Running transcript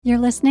You're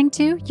listening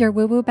to Your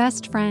Woo Woo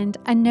Best Friend,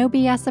 a no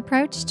BS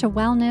approach to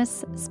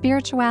wellness,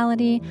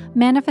 spirituality,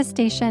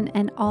 manifestation,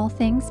 and all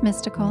things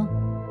mystical.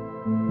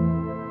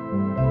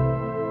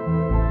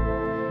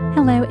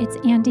 Hello, it's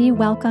Andy.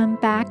 Welcome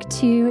back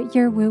to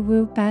Your Woo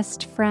Woo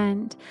Best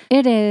Friend.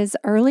 It is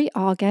early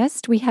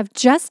August. We have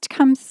just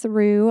come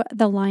through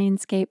the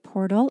Lionsgate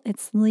portal.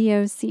 It's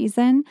Leo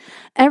season.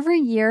 Every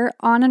year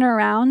on and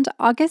around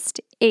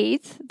August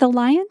 8th, the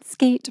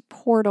Lionsgate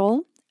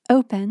portal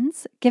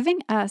opens, giving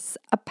us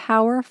a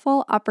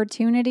powerful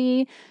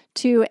opportunity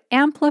to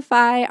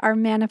amplify our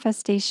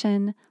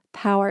manifestation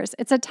powers.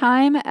 It's a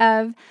time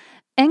of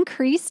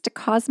increased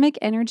cosmic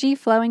energy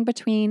flowing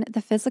between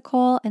the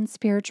physical and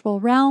spiritual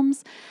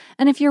realms.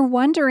 And if you're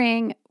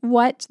wondering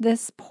what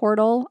this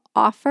portal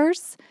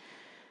offers,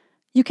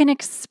 you can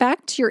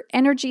expect your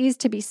energies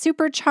to be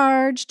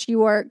supercharged,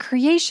 your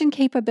creation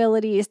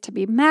capabilities to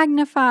be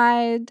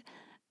magnified,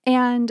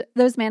 and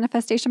those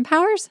manifestation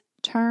powers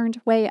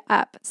turned way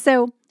up.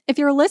 So if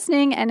you're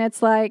listening and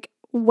it's like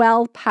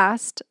well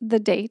past the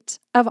date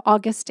of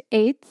August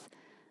 8th,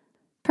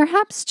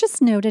 perhaps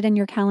just note it in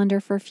your calendar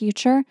for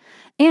future.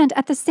 And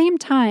at the same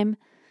time,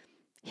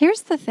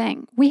 here's the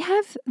thing. We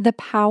have the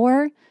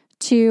power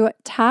to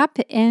tap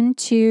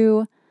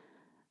into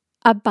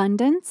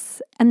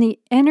abundance and the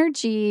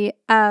energy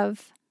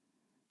of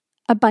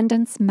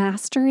abundance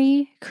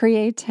mastery,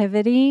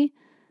 creativity,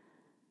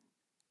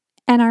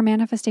 and our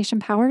manifestation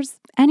powers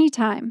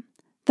anytime.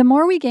 The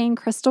more we gain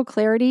crystal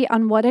clarity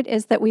on what it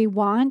is that we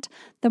want,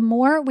 the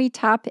more we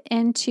tap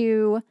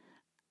into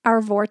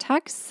our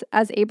vortex,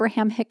 as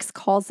Abraham Hicks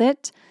calls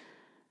it,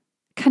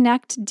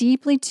 connect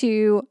deeply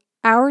to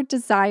our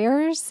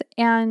desires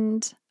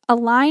and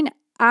align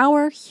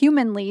our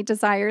humanly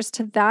desires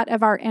to that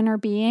of our inner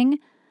being,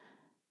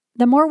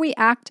 the more we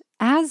act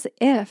as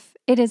if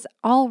it is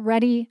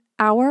already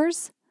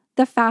ours,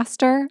 the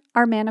faster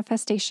our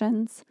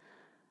manifestations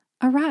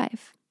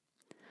arrive.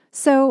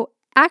 So,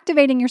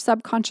 activating your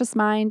subconscious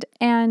mind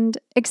and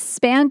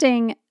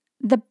expanding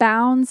the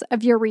bounds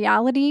of your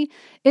reality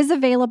is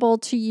available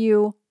to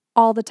you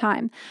all the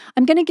time.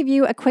 I'm going to give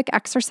you a quick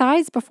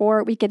exercise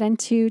before we get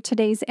into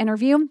today's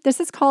interview. This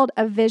is called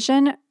a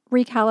vision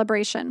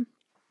recalibration.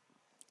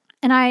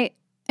 And I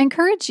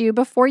encourage you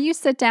before you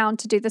sit down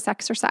to do this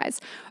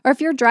exercise, or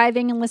if you're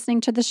driving and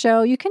listening to the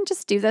show, you can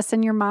just do this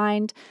in your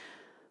mind.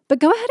 But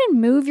go ahead and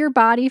move your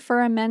body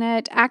for a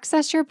minute,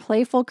 access your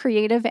playful,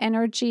 creative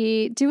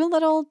energy, do a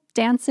little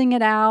dancing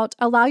it out,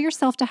 allow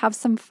yourself to have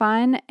some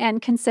fun,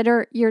 and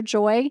consider your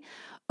joy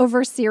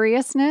over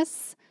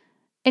seriousness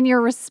in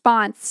your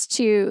response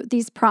to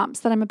these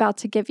prompts that I'm about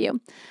to give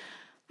you.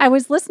 I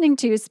was listening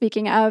to,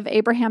 speaking of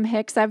Abraham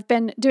Hicks, I've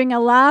been doing a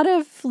lot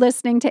of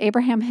listening to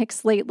Abraham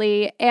Hicks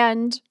lately,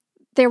 and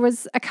there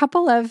was a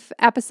couple of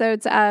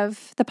episodes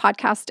of the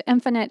podcast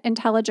Infinite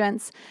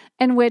Intelligence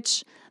in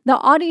which the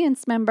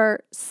audience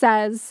member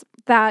says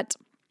that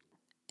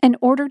in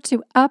order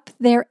to up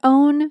their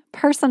own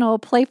personal,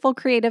 playful,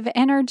 creative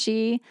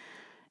energy,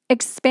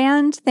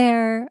 expand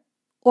their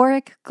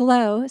auric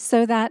glow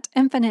so that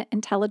infinite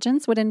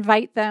intelligence would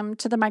invite them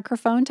to the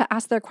microphone to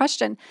ask their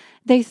question,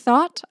 they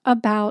thought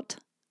about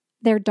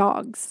their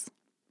dogs.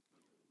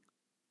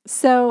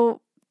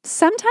 So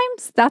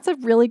sometimes that's a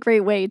really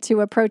great way to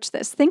approach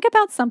this. Think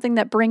about something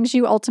that brings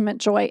you ultimate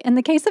joy. In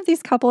the case of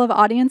these couple of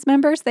audience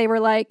members, they were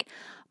like,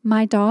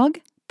 my dog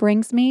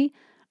brings me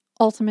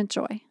ultimate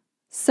joy.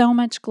 So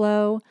much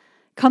glow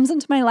comes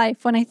into my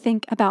life when I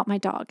think about my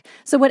dog.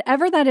 So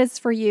whatever that is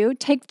for you,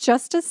 take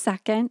just a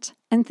second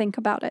and think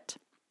about it.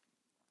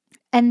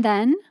 And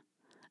then,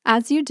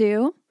 as you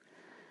do,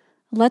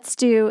 let's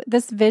do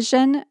this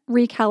vision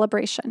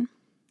recalibration.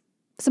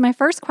 So my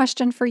first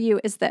question for you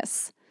is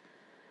this.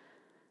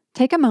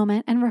 Take a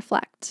moment and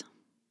reflect.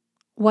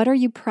 What are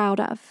you proud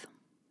of?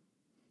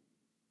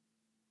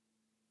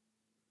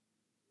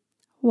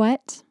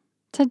 What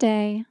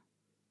today,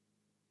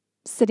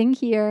 sitting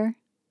here,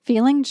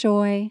 feeling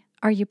joy,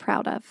 are you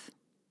proud of?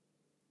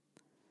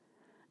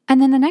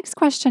 And then the next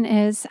question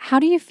is, how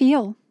do you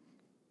feel?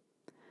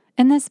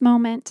 In this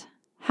moment,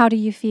 how do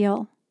you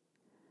feel?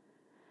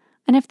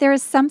 And if there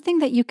is something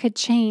that you could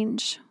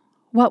change,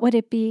 what would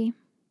it be?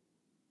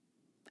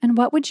 And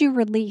what would you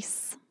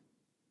release?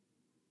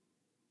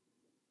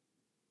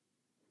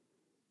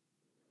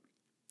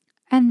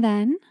 And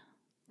then,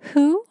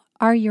 who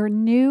are your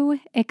new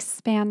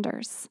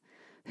expanders?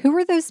 Who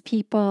are those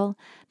people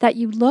that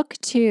you look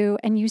to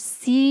and you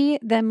see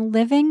them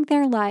living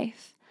their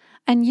life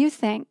and you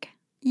think,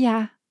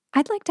 yeah,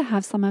 I'd like to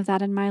have some of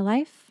that in my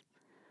life.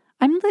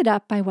 I'm lit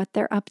up by what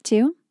they're up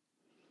to.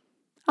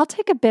 I'll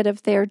take a bit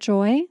of their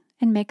joy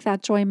and make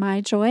that joy my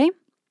joy.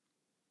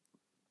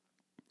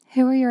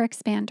 Who are your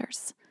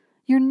expanders?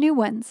 Your new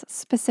ones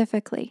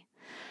specifically.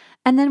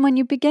 And then when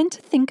you begin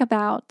to think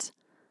about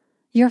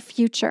your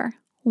future,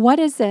 what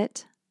is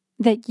it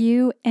that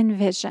you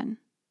envision?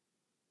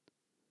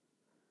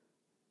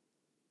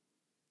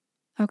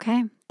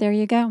 Okay, there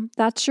you go.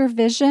 That's your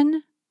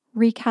vision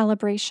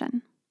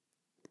recalibration.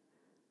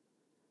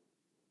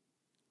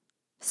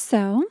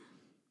 So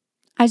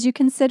As you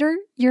consider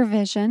your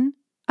vision,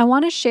 I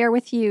want to share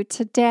with you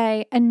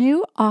today a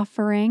new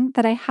offering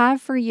that I have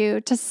for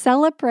you to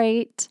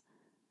celebrate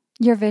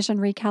your vision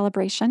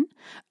recalibration.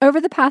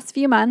 Over the past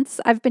few months,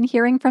 I've been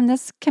hearing from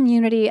this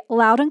community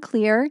loud and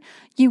clear,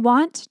 you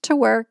want to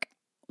work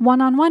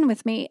one-on-one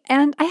with me.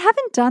 And I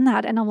haven't done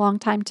that in a long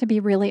time, to be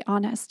really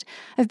honest.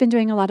 I've been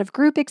doing a lot of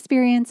group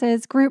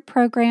experiences, group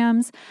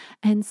programs.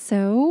 And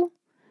so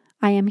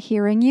I am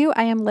hearing you,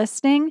 I am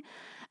listening.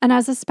 And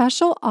as a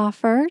special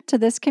offer to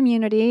this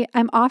community,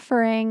 I'm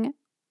offering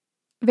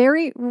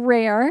very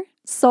rare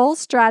soul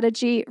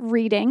strategy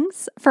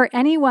readings for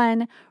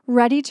anyone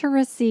ready to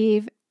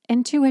receive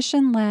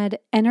intuition-led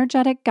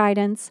energetic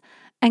guidance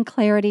and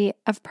clarity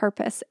of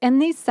purpose. In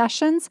these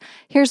sessions,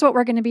 here's what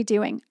we're going to be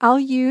doing. I'll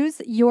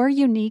use your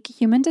unique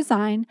human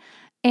design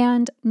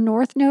and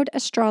North Node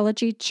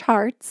astrology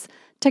charts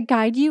to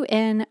guide you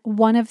in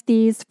one of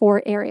these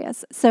 4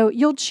 areas. So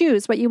you'll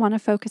choose what you want to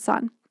focus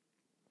on.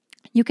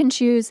 You can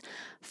choose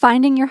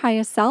finding your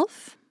highest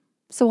self.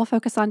 So we'll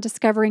focus on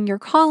discovering your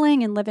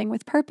calling and living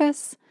with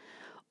purpose.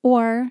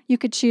 Or you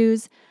could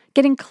choose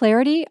getting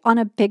clarity on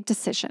a big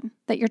decision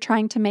that you're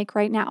trying to make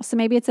right now. So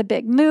maybe it's a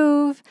big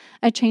move,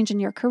 a change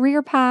in your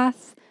career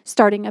path,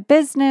 starting a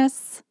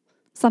business,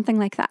 something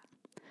like that.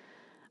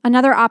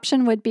 Another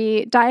option would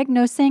be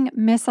diagnosing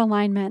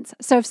misalignments.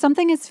 So if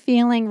something is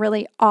feeling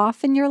really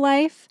off in your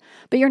life,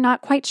 but you're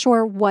not quite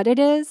sure what it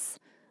is,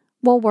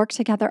 we'll work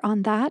together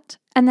on that.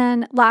 And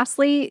then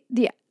lastly,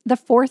 the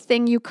 4th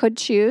thing you could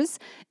choose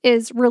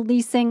is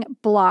releasing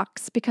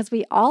blocks, because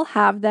we all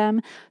have them.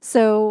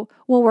 So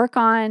we'll work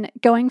on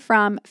going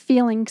from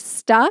feeling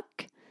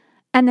stuck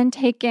and then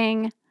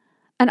taking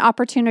an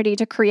opportunity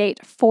to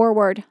create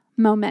forward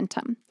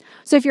momentum.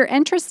 So if you're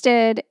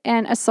interested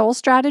in a soul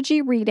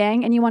strategy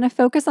reading and you want to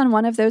focus on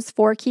one of those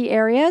 4 key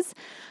areas,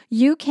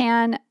 you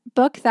can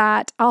book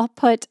that. I'll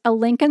put a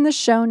link in the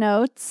show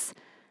notes.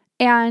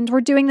 And we're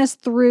doing this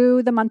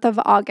through the month of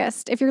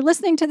August. If you're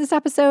listening to this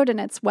episode and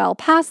it's well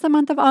past the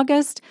month of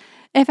August,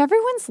 if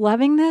everyone's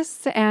loving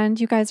this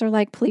and you guys are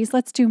like, please,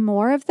 let's do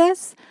more of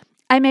this,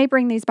 I may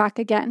bring these back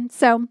again.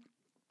 So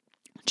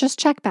just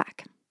check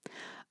back.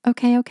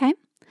 Okay.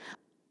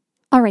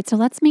 All right, so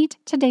let's meet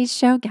today's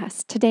show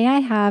guest. Today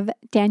I have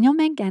Daniel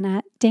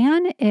Mangena.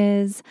 Dan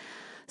is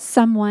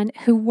someone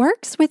who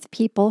works with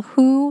people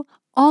who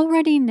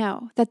already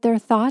know that their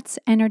thoughts,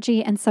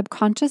 energy, and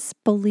subconscious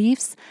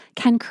beliefs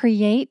can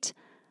create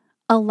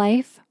a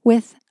life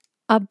with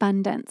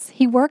abundance.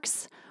 He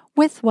works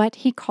with what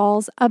he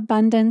calls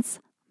abundance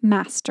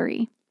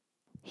mastery.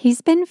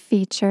 He's been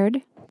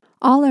featured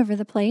all over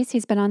the place.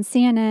 He's been on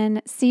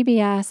CNN,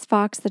 CBS,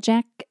 Fox, The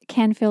Jack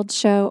Canfield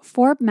Show,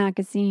 Forbes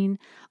Magazine,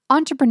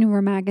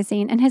 Entrepreneur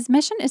Magazine, and his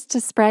mission is to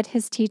spread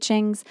his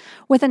teachings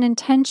with an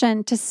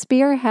intention to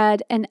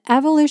spearhead an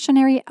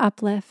evolutionary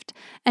uplift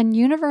and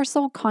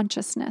universal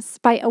consciousness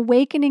by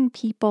awakening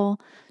people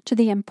to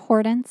the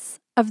importance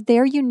of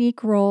their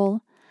unique role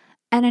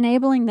and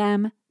enabling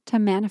them to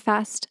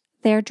manifest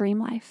their dream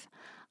life.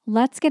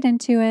 Let's get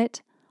into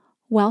it.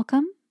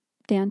 Welcome,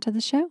 Dan, to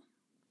the show.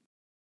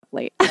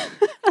 Late.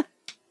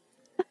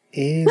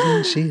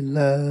 Isn't she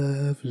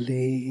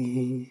lovely?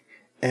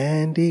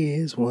 Andy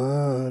is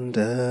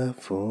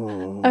wonderful.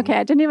 Okay,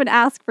 I didn't even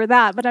ask for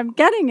that, but I'm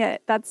getting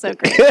it. That's so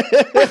great.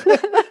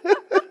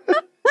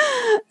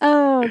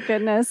 Oh,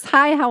 goodness.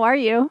 Hi, how are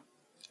you?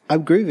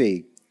 I'm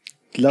groovy.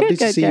 Lovely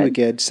to see you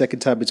again.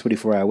 Second time in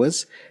 24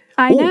 hours.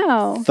 I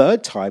know.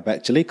 3rd time,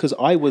 actually, because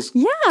I was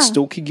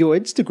stalking your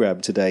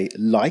Instagram today,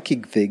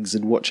 liking things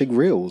and watching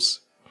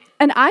reels.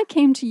 And I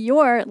came to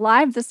your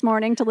live this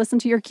morning to listen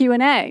to your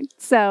Q&A.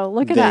 So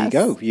look at us.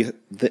 There you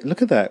go.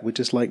 Look at that. We're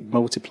just like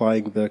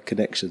multiplying the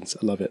connections.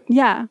 I love it.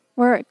 Yeah.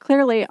 We're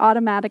clearly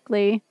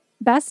automatically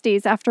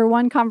besties after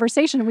one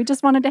conversation. We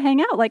just wanted to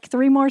hang out like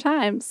 3 more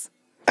times.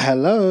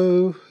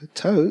 Hello,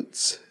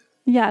 totes.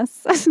 Yes.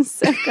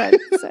 So good.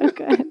 So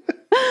good.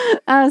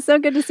 So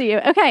good to see you.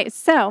 Okay.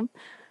 So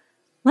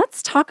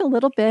let's talk a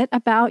little bit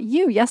about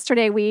you.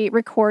 Yesterday, we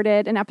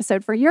recorded an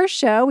episode for your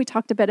show. We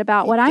talked a bit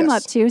about what I'm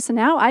up to. So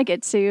now I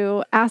get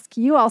to ask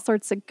you all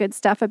sorts of good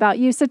stuff about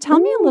you. So tell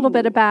me a little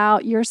bit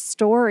about your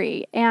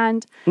story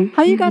and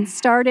how you got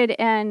started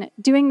in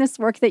doing this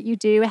work that you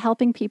do,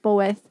 helping people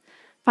with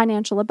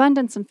financial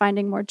abundance and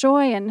finding more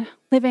joy and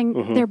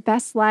living their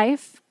best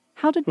life.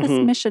 How did this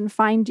mission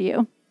find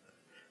you?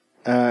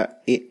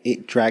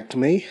 It dragged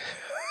me.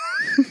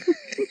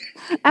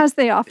 As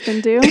they often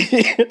do.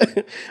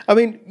 I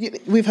mean,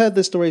 we've heard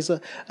the stories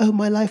that, oh,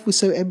 my life was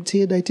so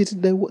empty and I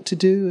didn't know what to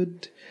do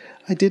and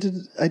I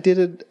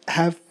didn't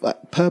have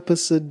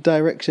purpose and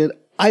direction.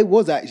 I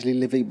was actually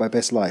living my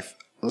best life.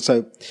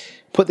 So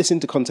put this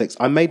into context.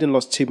 I made and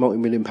lost 2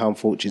 multi-million-pound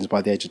fortunes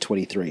by the age of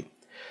 23.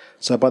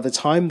 So by the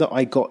time that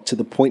I got to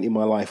the point in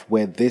my life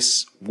where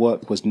this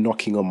work was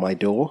knocking on my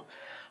door,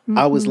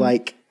 I was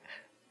like,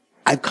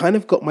 I've kind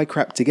of got my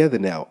crap together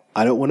now.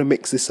 I don't want to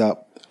mix this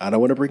up. I don't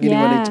want to bring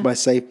anyone into my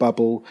safe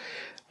bubble.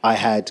 I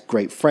had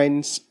great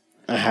friends.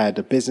 I had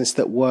a business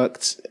that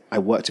worked. I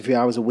worked a few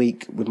hours a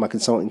week with my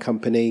consulting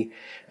company.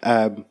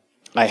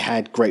 I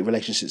had great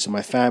relationships with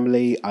my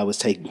family. I was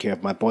taking care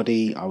of my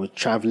body. I was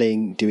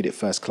traveling, doing it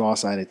first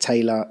class. I had a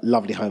tailor,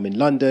 lovely home in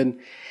London.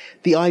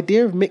 The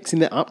idea of mixing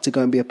that up to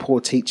go and be a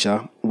poor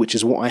teacher, which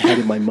is what I had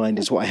in my mind,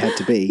 is what I had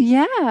to be.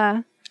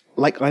 Yeah.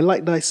 Like, I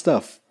like nice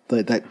stuff.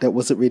 That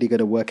wasn't really going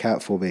to work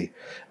out for me.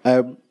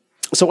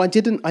 So I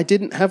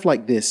didn't have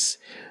like this,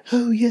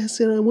 oh yes,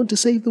 and I want to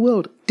save the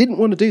world. Didn't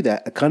want to do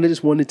that. I kind of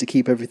just wanted to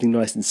keep everything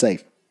nice and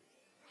safe.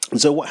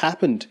 And so what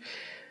happened,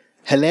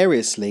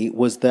 hilariously,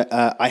 was that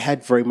I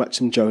had very much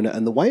some Jonah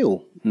and the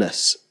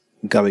Whale-ness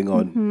going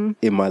on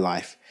in my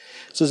life.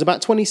 So it was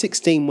about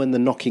 2016 when the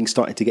knocking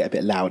started to get a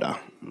bit louder.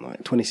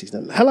 Like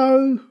 2016,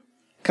 hello,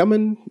 come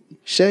and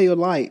share your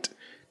light.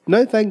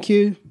 No, thank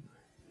you.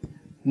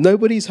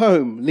 Nobody's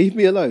home. Leave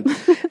me alone.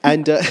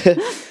 And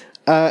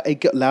it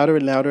got louder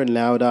and louder and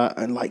louder.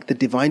 And like the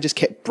divine just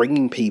kept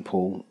bringing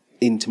people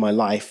into my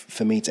life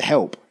for me to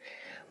help.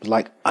 I was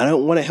like, I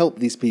don't want to help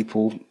these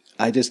people.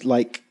 I just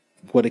like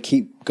want to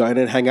keep going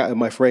and hang out with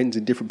my friends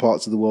in different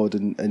parts of the world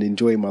and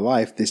enjoying my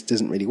life. This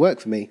doesn't really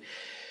work for me.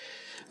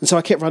 And so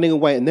I kept running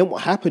away. And then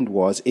what happened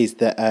is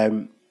that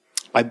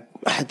I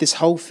had this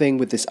whole thing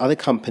with this other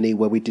company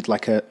where we did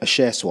like a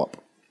share swap.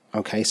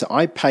 Okay, so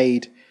I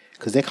paid,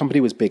 because their company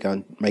was bigger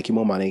and making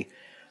more money,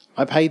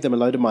 I paid them a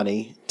load of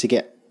money to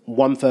get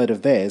 1/3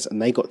 of theirs,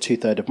 and they got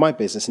 2/3 of my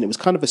business. And it was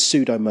kind of a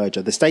pseudo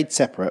merger. They stayed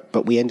separate,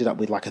 but we ended up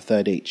with like a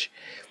third each.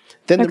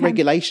 Then the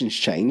regulations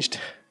changed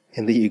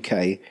in the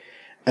UK,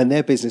 and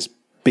their business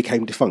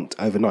became defunct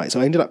overnight. So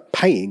I ended up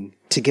paying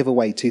to give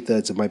away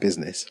 2/3 of my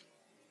business.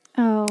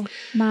 Oh,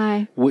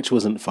 my. Which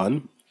wasn't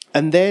fun.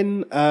 And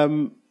then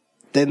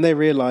they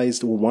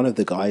realized, well, one of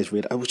the guys,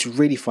 which was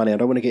really funny. I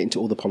don't want to get into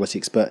all the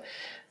politics, but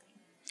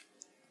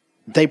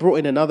they brought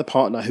in another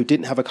partner who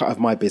didn't have a cut of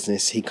my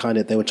business.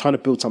 They were trying to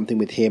build something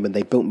with him, and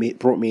they brought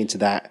me into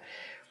that.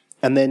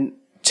 And then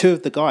two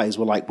of the guys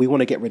were like, we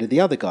want to get rid of the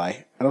other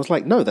guy. And I was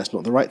like, no, that's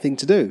not the right thing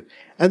to do.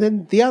 And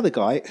then the other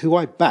guy, who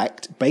I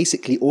backed,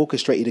 basically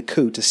orchestrated a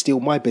coup to steal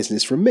my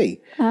business from me.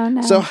 Oh,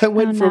 no. So I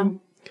went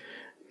from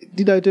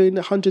doing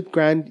 100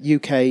 grand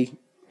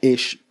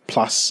UK-ish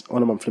plus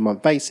on a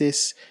month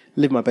basis,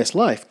 live my best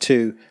life,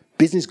 to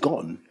business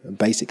gone,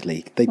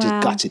 basically. They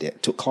just gutted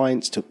it. Took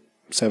clients, took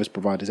service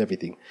providers,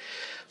 everything.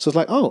 So I was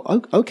like,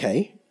 oh,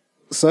 okay.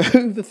 So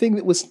the thing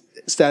that was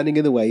standing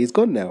in the way is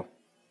gone now.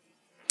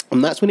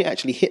 And that's when it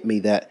actually hit me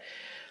that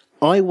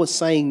I was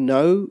saying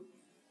no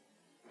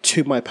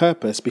to my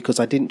purpose because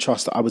I didn't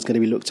trust that I was going to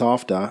be looked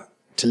after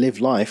to live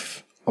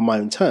life on my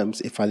own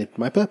terms if I lived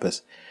my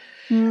purpose.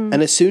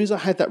 And as soon as I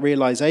had that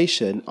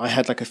realization, I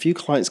had like a few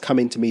clients come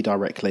into me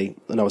directly,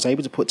 and I was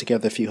able to put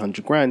together a few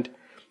 $100,000,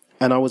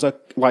 and I was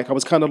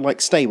kind of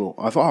like stable.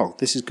 I thought, oh,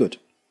 this is good.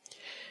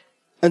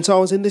 And so I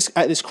was at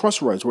this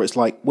crossroads where it's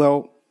like,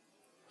 well,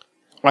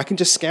 I can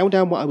just scale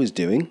down what I was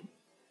doing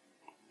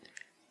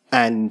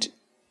and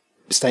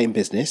stay in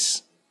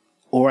business,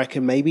 or I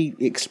can maybe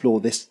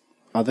explore this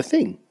other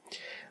thing.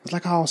 I was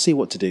like, oh, I'll see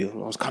what to do.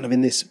 I was kind of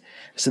in this.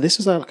 So this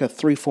was like a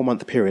 3-4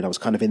 month period. I was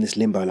kind of in this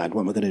limbo land.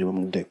 What am I going to do? What am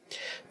I going to do?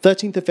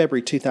 13th of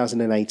February,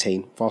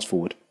 2018, fast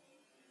forward.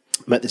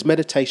 I'm at this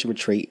meditation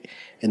retreat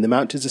in the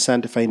mountains of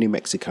Santa Fe, New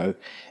Mexico.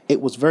 It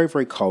was very,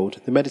 very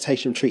cold. The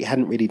meditation retreat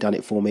hadn't really done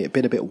it for me. It'd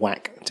been a bit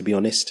whack, to be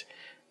honest.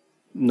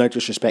 No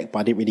disrespect, but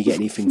I didn't really get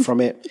anything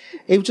from it.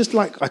 It was just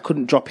like I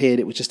couldn't drop in.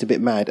 It was just a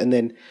bit mad. And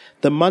then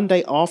the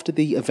Monday after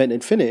the event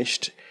had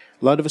finished,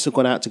 a lot of us had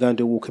gone out to go and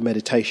do a walk of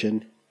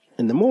meditation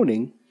in the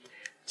morning,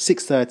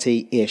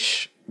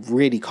 6:30-ish,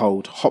 really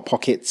cold, hot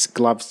pockets,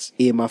 gloves,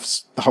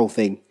 earmuffs, the whole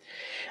thing.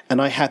 And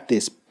I had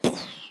this,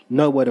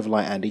 no word of a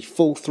lie, Andy,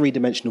 full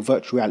 3-dimensional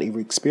virtual reality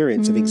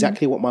experience of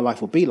exactly what my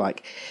life would be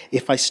like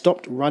if I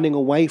stopped running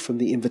away from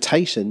the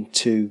invitation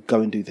to go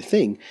and do the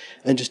thing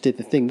and just did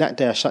the thing. That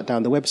day I shut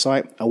down the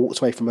website. I walked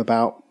away from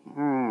about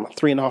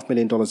 $3.5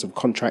 million of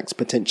contracts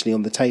potentially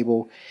on the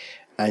table,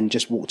 and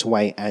just walked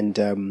away and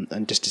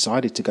just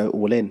decided to go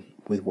all in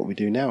with what we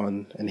do now.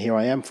 And here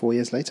I am 4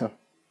 years later.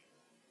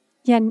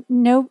 Yeah,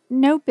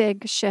 no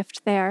big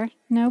shift there.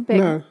 No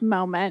big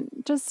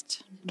moment.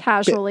 Just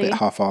casually. Bit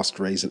half-assed,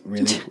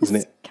 really, isn't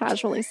it?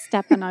 Casually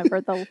stepping over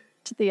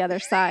to the other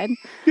side.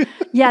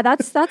 Yeah,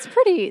 that's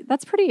pretty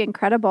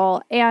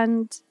incredible.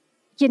 And,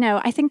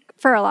 I think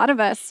for a lot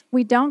of us,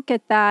 we don't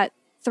get that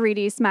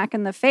 3D smack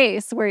in the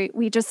face where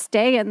we just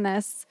stay in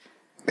this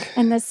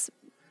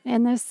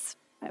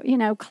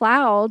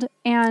cloud.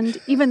 And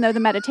even though the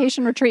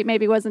meditation retreat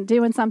maybe wasn't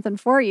doing something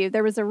for you,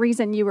 there was a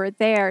reason you were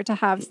there to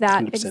have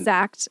that 100%.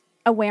 Exact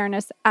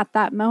awareness at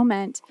that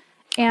moment.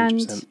 And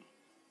 100%.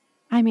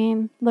 I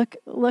mean, look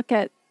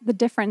at the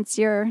difference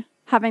you're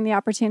having the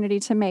opportunity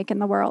to make in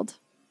the world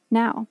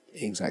now.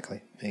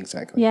 Exactly.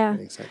 Yeah.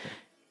 Exactly.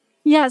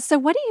 Yeah. So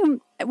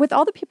with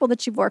all the people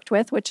that you've worked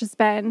with, which has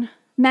been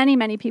many,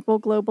 many people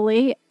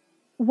globally,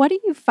 what do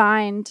you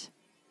find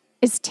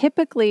is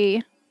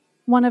typically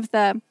one of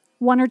the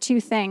one or two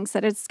things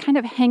that is kind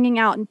of hanging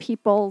out in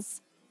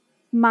people's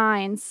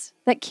minds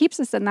that keeps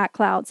us in that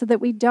cloud so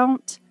that we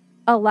don't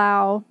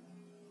allow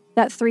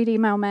that 3D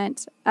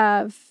moment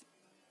of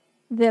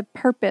the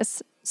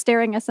purpose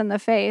staring us in the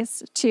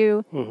face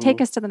to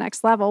take us to the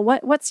next level.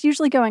 What's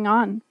usually going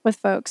on with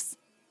folks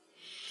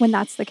when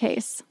that's the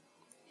case?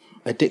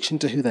 Addiction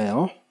to who they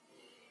are.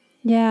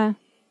 Yeah.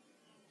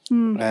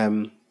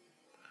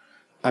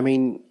 I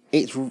mean,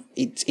 it's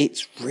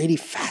really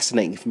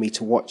fascinating for me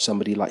to watch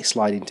somebody like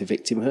slide into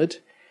victimhood.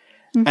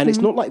 And it's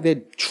not like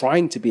they're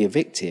trying to be a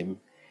victim.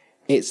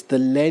 It's the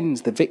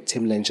lens, the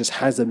victim lens just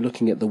has them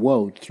looking at the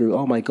world through,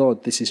 oh my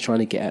God, this is trying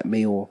to get at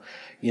me, or,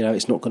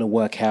 it's not going to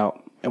work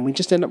out. And we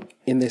just end up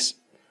in this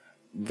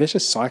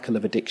vicious cycle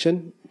of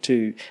addiction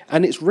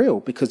and it's real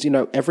because,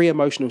 every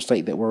emotional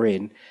state that we're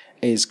in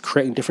is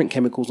creating different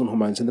chemicals and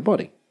hormones in the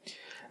body.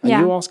 And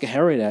you ask a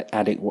heroin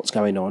addict what's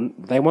going on,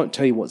 they won't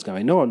tell you what's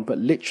going on, but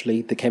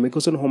literally the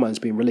chemicals and hormones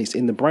being released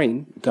in the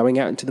brain, going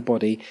out into the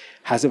body,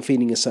 has them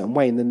feeling a certain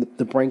way, and then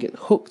the brain gets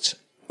hooked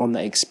on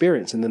that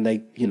experience, and then they,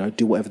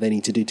 do whatever they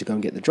need to do to go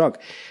and get the drug.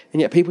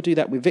 And yet people do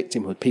that with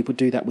victimhood, people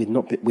do that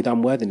with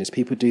unworthiness,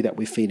 people do that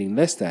with feeling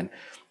less than.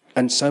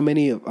 And so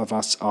many of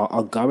us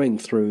are going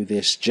through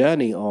this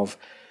journey of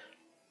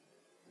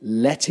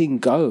letting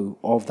go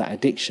of that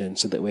addiction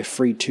so that we're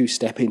free to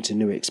step into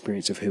new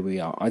experience of who we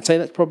are. I'd say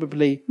that's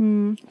probably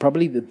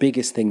the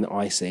biggest thing that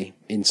I see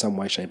in some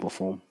way, shape or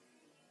form.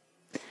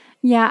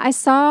 Yeah, I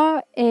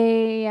saw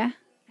I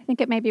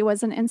think it maybe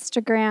was an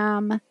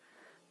Instagram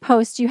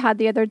post you had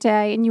the other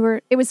day, and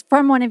it was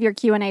from one of your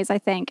Q&As, I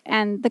think.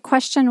 And the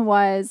question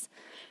was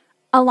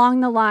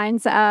along the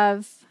lines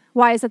of,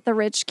 why is it the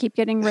rich keep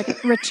getting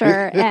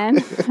richer? And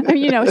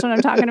you know what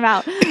I'm talking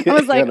about. I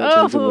was like,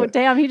 oh,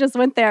 damn, he just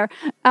went there.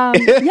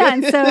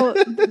 And so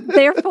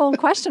their full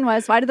question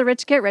was, why do the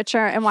rich get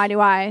richer and why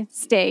do I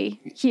stay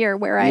here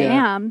where I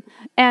am?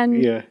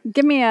 And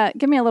give me a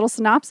little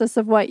synopsis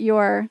of what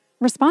your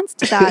response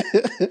to that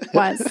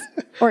was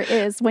or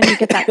is when you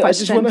get that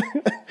question. I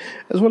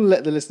just want to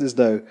let the listeners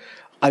know,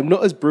 I'm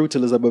not as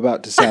brutal as I'm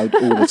about to sound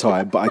all the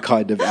time, but I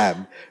kind of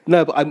am.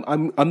 No, but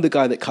I'm the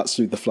guy that cuts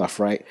through the fluff,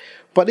 right?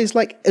 But it's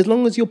like, as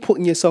long as you're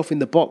putting yourself in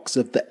the box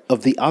of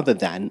the other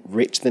than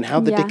rich, then how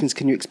the dickens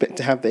can you expect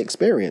to have the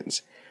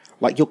experience?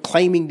 Like, you're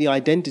claiming the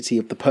identity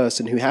of the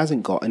person who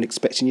hasn't got and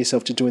expecting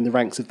yourself to join the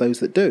ranks of those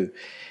that do.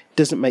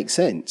 Doesn't make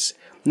sense.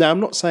 Now,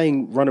 I'm not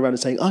saying run around and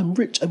saying, I'm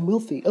rich, I'm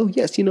wealthy. Oh,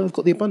 yes, I've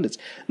got the abundance.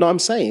 No, I'm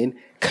saying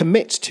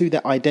commit to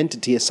that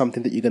identity as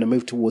something that you're going to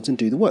move towards and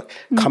do the work.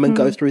 Come and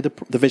go through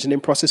the visioning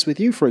process with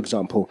you, for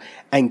example,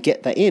 and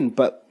get that in.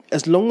 But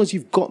as long as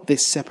you've got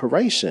this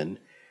separation,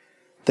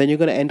 then you're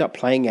going to end up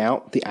playing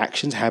out the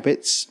actions,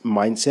 habits,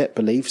 mindset,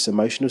 beliefs,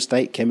 emotional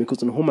state,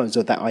 chemicals and hormones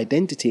of that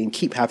identity and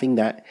keep having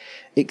that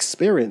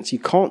experience. You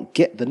can't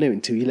get the new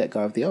until you let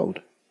go of the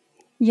old.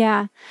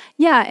 Yeah.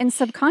 Yeah. And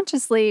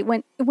subconsciously,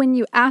 when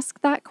you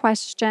ask that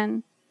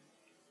question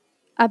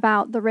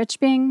about the rich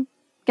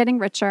getting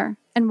richer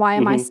and why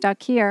am I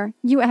stuck here,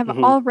 you have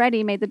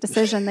already made the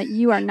decision that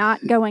you are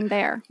not going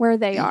there where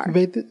they are. You've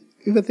made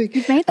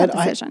that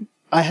decision.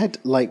 I had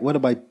one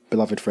of my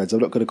beloved friends, I'm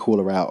not going to call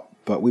her out,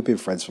 but we've been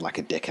friends for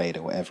a decade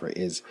or whatever it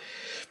is.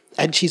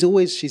 And she's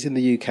in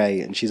the UK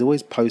and she's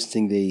always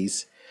posting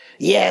these,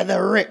 the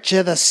rich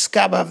are the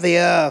scum of the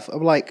earth.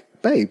 I'm like,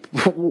 babe,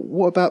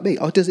 what about me?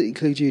 Oh, does it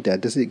include you,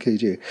 Dad? Does it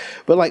include you?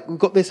 But we've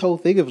got this whole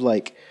thing of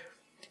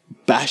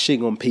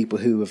bashing on people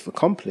who have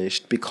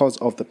accomplished because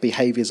of the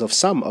behaviors of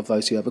some of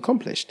those who have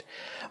accomplished.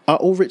 Are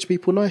all rich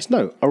people nice?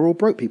 No. Are all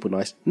broke people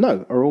nice?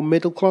 No. Are all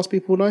middle class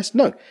people nice?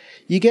 No.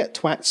 You get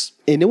twats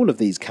in all of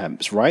these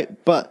camps,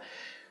 right? But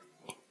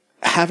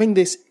having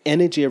this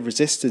energy of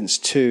resistance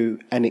to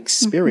an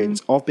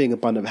experience of being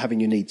abundant, having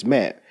your needs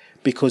met,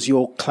 because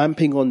you're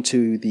clamping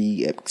onto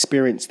the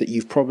experience that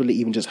you've probably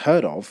even just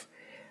heard of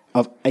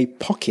a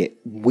pocket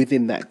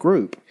within that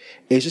group,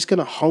 is just going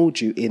to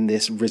hold you in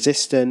this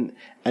resistant,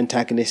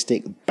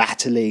 antagonistic,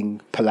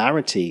 battling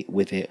polarity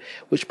with it,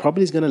 which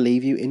probably is going to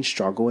leave you in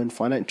struggle and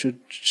financial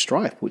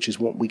strife, which is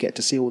what we get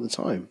to see all the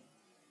time.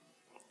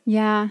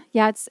 Yeah.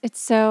 Yeah. It's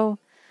so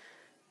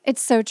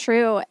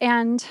true.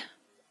 And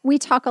we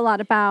talk a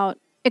lot about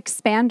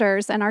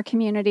expanders in our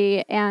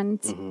community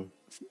and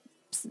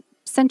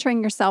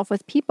centering yourself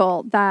with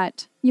people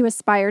that you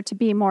aspire to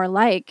be more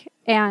like.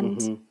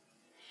 And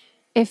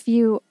if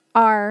you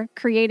are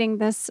creating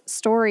this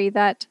story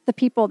that the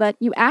people that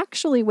you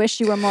actually wish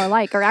you were more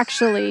like are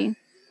actually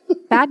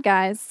bad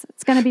guys,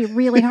 it's going to be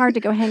really hard to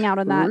go hang out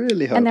in that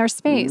in their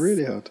space.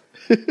 Really hard.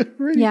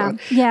 Hard.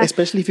 Yeah.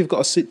 Especially if you've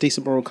got a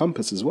decent moral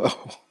compass as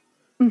well.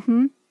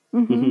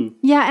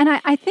 Yeah,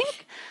 and I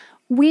think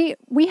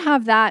we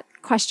have that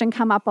question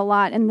come up a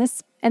lot in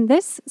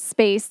this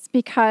space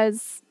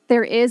because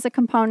there is a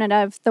component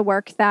of the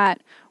work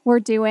that we're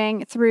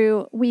doing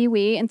through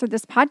We and through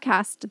this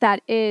podcast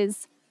that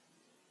is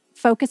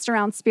focused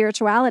around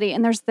spirituality.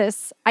 And there's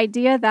this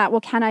idea that, well,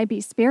 can I be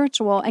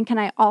spiritual and can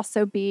I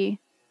also be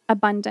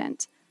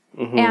abundant?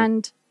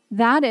 And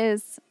that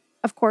is,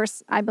 of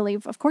course, I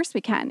believe, of course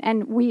we can.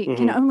 And we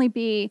can only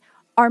be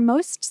our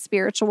most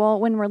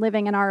spiritual when we're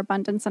living in our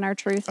abundance and our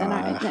truth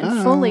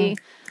and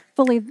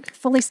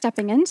fully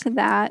stepping into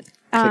that.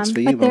 Clicks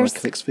for you, Mama.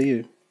 Clicks for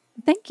you.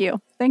 Thank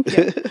you.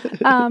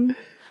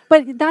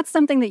 But that's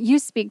something that you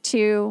speak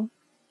to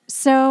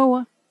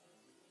so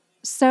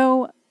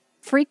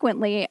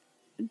frequently.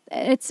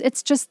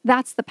 It's just,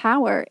 that's the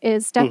power,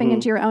 is stepping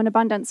into your own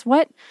abundance.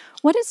 What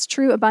does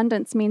true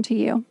abundance mean to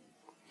you?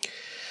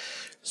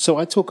 So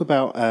I talk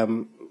about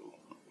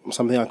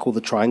something I call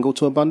the triangle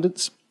to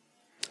abundance.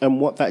 And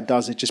what that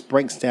does, it just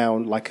breaks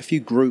down like a few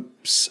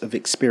groupings of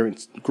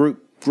experience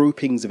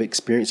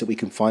that we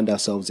can find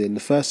ourselves in.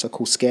 The first I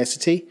call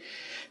scarcity,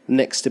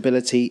 next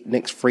stability,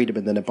 next freedom,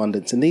 and then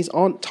abundance. And these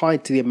aren't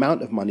tied to the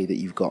amount of money that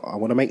you've got. I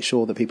want to make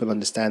sure that people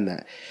understand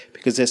that,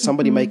 because there's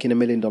somebody making $1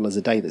 million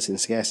a day that's in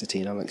scarcity,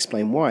 and I'll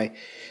explain why.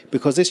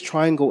 Because this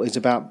triangle is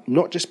about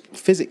not just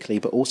physically,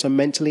 but also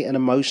mentally and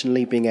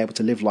emotionally being able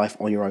to live life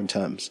on your own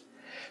terms.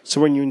 So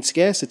when you're in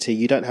scarcity,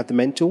 you don't have the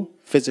mental,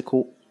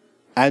 physical,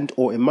 and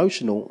or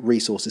emotional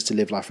resources to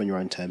live life on your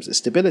own terms. At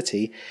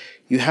stability,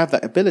 you have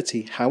that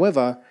ability.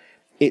 However,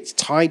 it's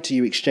tied to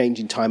you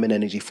exchanging time and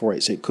energy for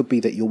it. So it could be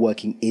that you're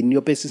working in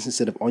your business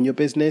instead of on your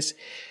business.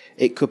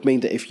 It could mean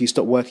that if you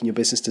stop working, your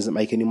business doesn't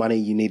make any money,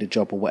 you need a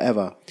job or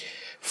whatever.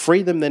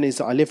 Freedom then is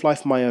that I live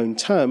life on my own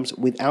terms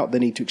without the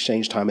need to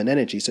exchange time and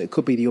energy. So it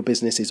could be that your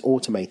business is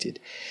automated.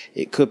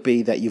 It could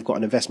be that you've got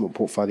an investment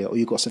portfolio, or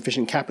you've got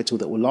sufficient capital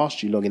that will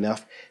last you long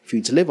enough for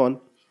you to live on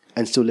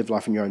and still live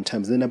life on your own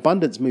terms. And then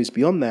abundance moves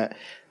beyond that,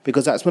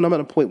 because that's when I'm at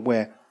a point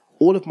where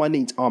all of my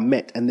needs are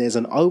met and there's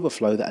an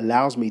overflow that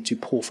allows me to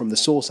pour from the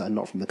saucer and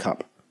not from the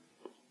cup.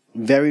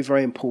 Very,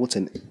 very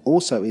important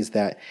also is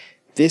that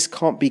this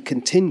can't be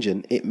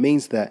contingent. It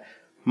means that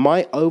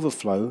my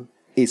overflow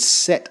is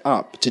set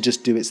up to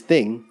just do its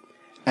thing,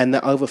 and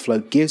that overflow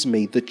gives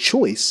me the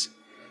choice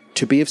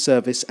to be of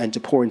service and to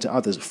pour into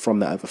others from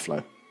that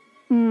overflow.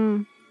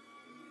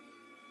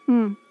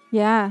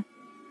 Yeah.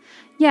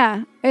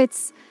 Yeah.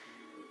 It's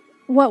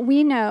what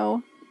we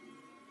know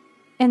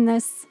in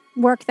this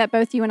work that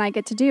both you and I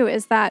get to do,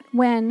 is that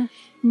when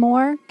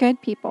more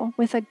good people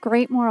with a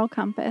great moral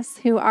compass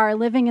who are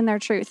living in their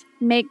truth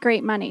make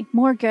great money,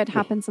 more good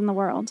happens in the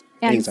world.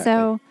 And Exactly.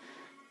 so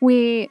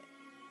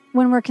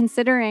when we're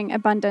considering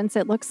abundance,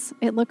 it looks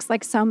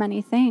like so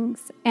many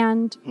things.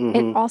 And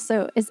it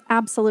also is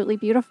absolutely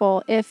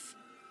beautiful if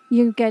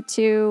you get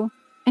to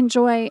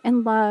enjoy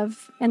and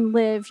love and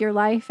live your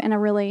life in a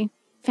really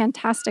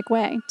fantastic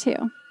way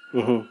too.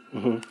 And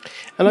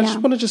I just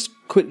want to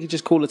quickly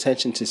call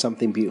attention to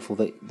something beautiful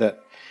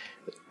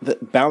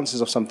that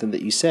bounces off something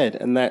that you said,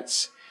 and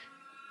that's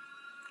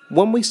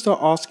when we start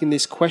asking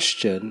this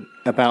question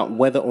about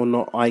whether or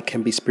not I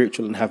can be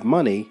spiritual and have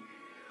money,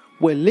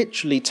 we're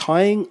literally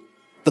tying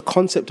the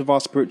concept of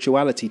our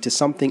spirituality to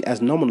something as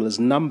nominal as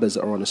numbers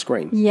that are on a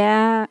screen.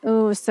 Yeah.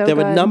 Oh, so there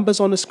good. are numbers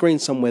on a screen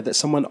somewhere that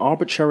someone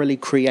arbitrarily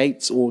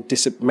creates or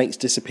makes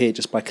disappear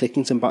just by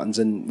clicking some buttons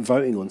and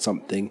voting on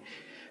something.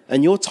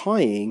 And you're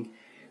tying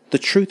the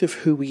truth of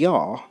who we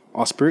are,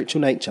 our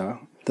spiritual nature,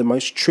 the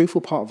most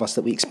truthful part of us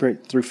that we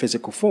experience through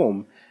physical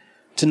form,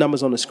 to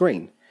numbers on a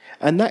screen.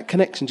 And that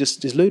connection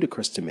just is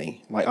ludicrous to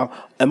me. Like,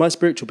 am I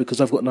spiritual because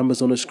I've got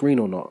numbers on a screen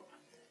or not?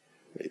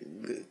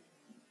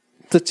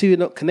 The two are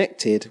not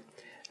connected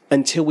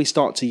until we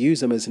start to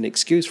use them as an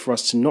excuse for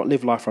us to not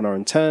live life on our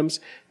own terms,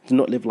 to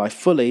not live life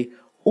fully,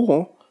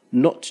 or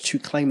not to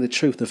claim the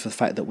truth of the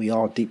fact that we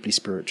are deeply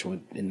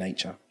spiritual in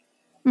nature.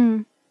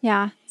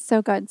 Yeah,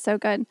 so good, so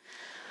good.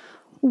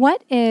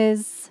 What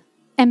is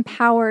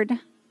empowered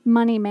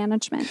money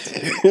management?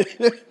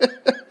 Let's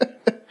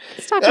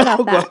talk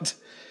about that.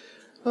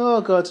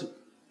 Oh, God.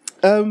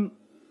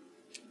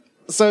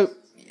 So,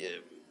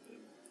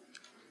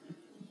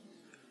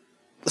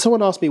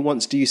 someone asked me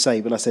once, do you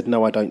save? And I said,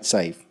 no, I don't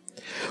save.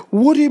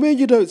 What do you mean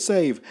you don't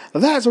save?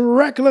 That's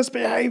reckless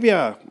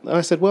behavior. And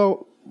I said,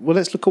 well,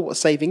 let's look at what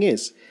saving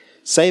is.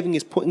 Saving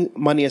is putting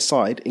money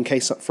aside in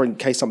case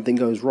something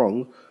goes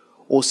wrong,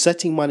 or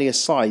setting money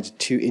aside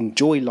to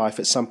enjoy life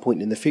at some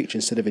point in the future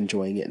instead of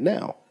enjoying it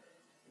now.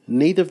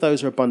 Neither of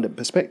those are abundant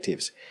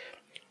perspectives.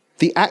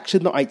 The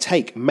action that I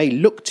take may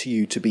look to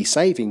you to be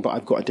saving, but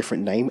I've got a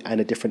different name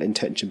and a different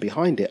intention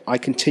behind it. I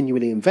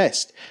continually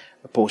invest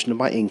a portion of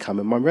my income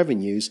and my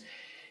revenues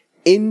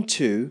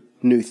into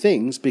new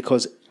things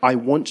because I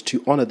want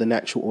to honor the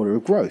natural order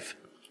of growth.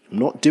 I'm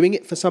not doing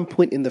it for some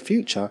point in the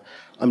future.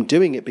 I'm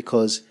doing it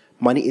because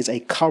money is a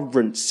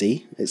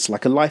currency. It's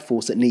like a life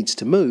force that needs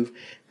to move,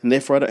 and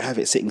therefore I don't have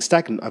it sitting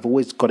stagnant. I've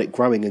always got it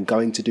growing and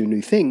going to do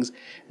new things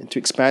and to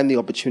expand the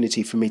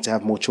opportunity for me to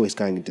have more choice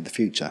going into the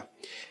future.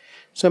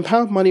 So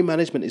empowered money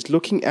management is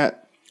looking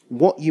at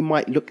what you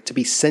might look to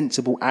be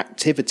sensible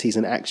activities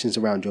and actions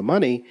around your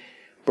money,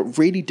 but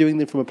really doing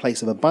them from a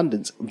place of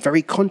abundance,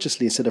 very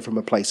consciously instead of from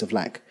a place of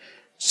lack.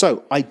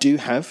 So I do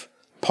have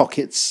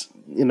pockets,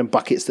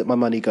 buckets that my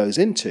money goes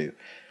into.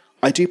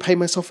 I do pay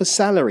myself a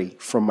salary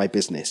from my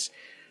business,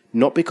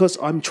 not because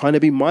I'm trying to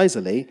be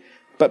miserly,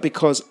 but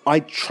because I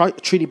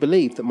truly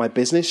believe that my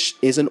business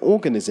is an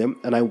organism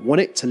and I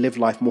want it to live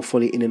life more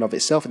fully in and of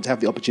itself and to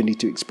have the opportunity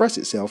to express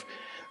itself.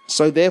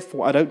 So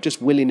therefore, I don't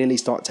just willy-nilly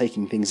start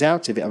taking things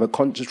out of it. I have a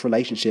conscious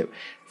relationship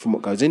from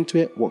what goes into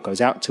it, what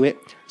goes out to it,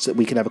 so that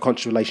we can have a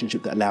conscious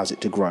relationship that allows it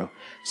to grow.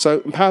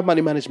 So empowered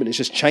money management is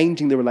just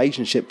changing the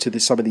relationship to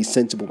some of these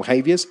sensible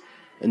behaviors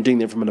and doing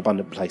them from an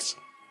abundant place.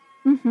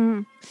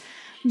 Mm-hmm.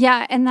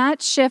 Yeah, and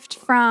that shift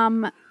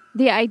from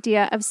the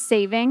idea of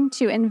saving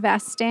to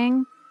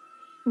investing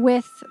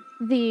with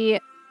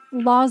the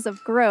laws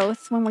of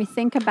growth, when we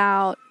think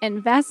about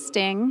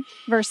investing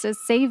versus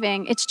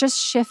saving, it's just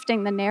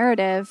shifting the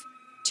narrative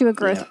to a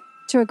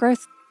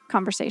growth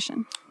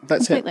conversation.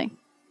 That's completely. It.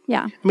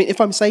 Yeah. I mean,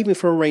 if I'm saving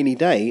for a rainy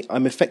day,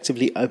 I'm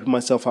effectively opening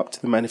myself up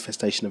to the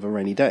manifestation of a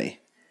rainy day.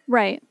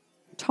 Right.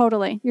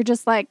 Totally. You're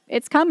just like,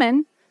 it's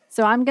coming,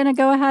 so I'm going to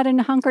go ahead and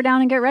hunker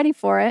down and get ready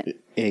for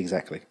it.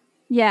 Exactly.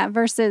 Yeah.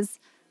 Versus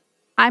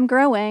I'm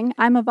growing,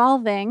 I'm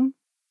evolving,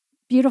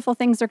 beautiful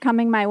things are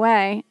coming my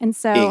way. And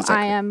so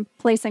I am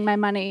placing my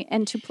money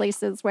into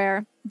places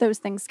where those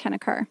things can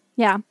occur.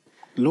 Yeah.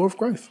 Law of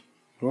growth.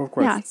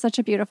 Yeah, such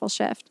a beautiful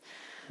shift.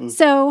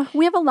 So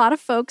we have a lot of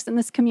folks in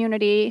this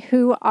community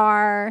who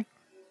are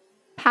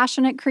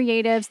passionate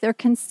creatives. They're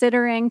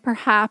considering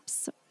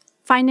perhaps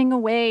finding a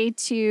way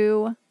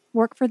to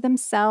work for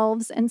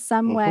themselves in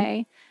some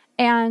way.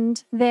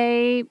 And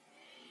they're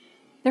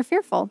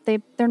fearful.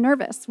 They're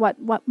nervous.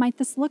 What might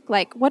this look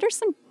like? What are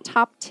some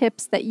top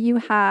tips that you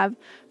have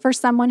for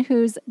someone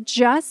who's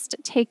just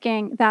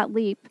taking that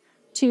leap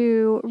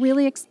to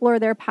really explore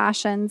their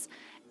passions,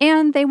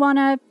 and they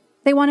want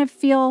to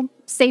feel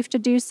safe to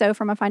do so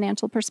from a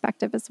financial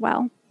perspective as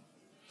well?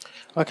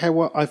 Okay,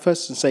 well, I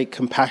first say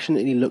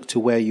compassionately look to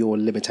where your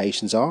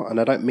limitations are. And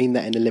I don't mean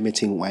that in a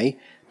limiting way,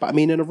 but I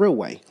mean in a real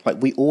way.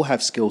 Like, we all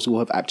have skills, we all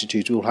have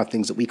aptitudes, we all have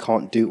things that we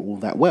can't do all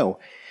that well.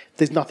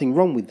 There's nothing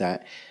wrong with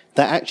that.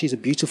 That actually is a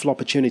beautiful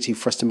opportunity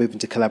for us to move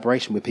into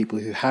collaboration with people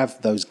who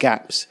have those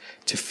gaps,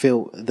 to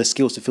fill the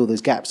skills to fill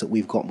those gaps that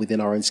we've got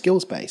within our own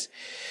skills base.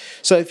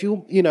 So if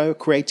you're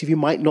creative, you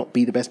might not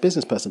be the best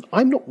business person.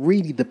 I'm not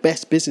really the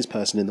best business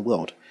person in the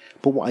world.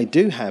 But what I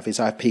do have is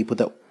I have people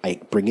that I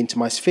bring into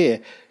my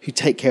sphere who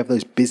take care of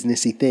those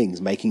businessy things,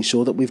 making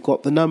sure that we've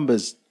got the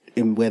numbers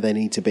in where they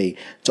need to be,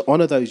 to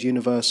honor those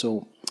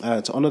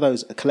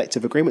those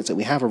collective agreements that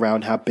we have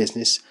around how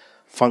business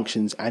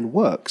functions and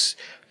works,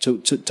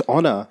 to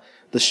honor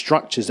the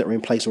structures that are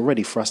in place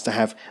already for us to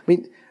have. I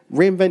mean,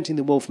 reinventing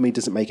the wheel for me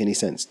doesn't make any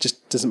sense.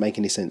 Just doesn't make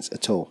any sense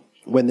at all.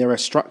 When there are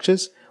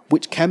structures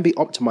which can be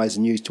optimized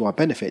and used to our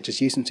benefit,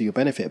 just use them to your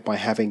benefit by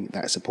having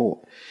that support.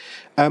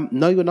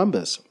 Know your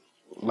numbers.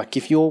 Like,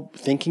 if you're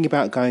thinking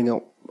about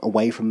going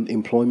away from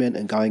employment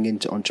and going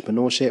into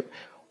entrepreneurship,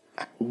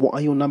 what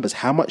are your numbers?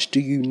 How much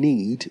do you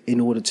need in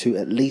order to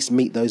at least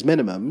meet those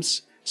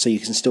minimums so you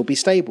can still be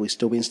stable,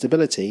 still be in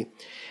stability?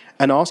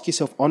 And ask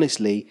yourself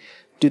honestly,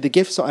 do the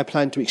gifts that I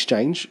plan to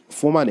exchange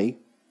for money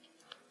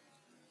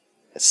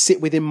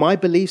sit within my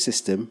belief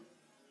system?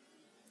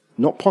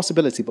 Not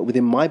possibility, but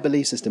within my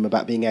belief system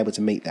about being able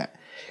to meet that.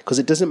 Because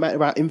it doesn't matter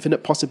about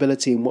infinite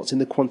possibility and what's in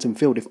the quantum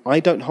field. If I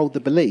don't hold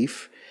the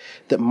belief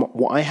that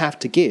what I have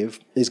to give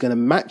is going to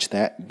match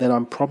that, then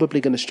I'm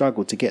probably going to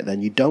struggle to get there.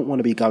 And you don't want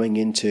to be going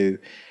into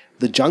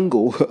the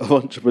jungle of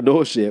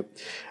entrepreneurship,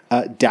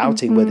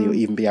 doubting whether you'll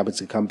even be able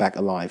to come back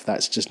alive.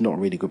 That's just not a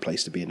really good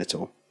place to be in at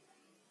all.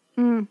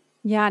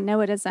 Yeah, no,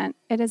 it isn't.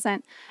 It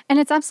isn't. And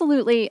it's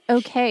absolutely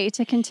okay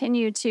to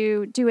continue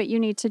to do what you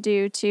need to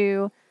do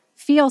to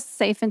feel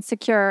safe and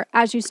secure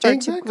as you start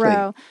to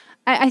grow.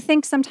 I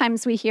think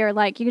sometimes we hear,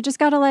 like, you just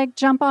got to, like,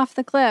 jump off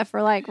the cliff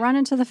or, like, run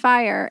into the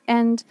fire.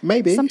 And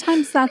maybe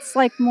sometimes that's,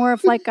 like, more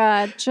of, like,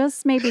 a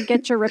just maybe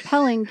get your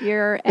rappelling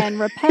gear and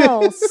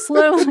rappel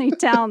slowly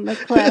down the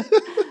cliff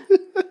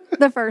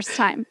the first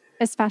time,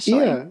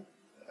 especially. Yeah.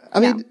 I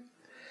mean,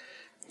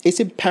 it's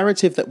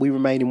imperative that we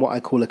remain in what I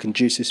call a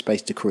conducive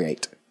space to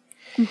create.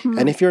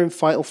 And if you're in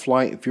fight or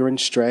flight, if you're in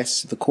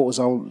stress, the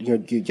cortisol, your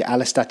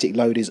allostatic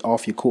load is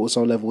off, your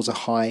cortisol levels are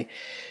high,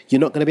 you're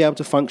not going to be able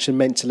to function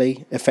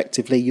mentally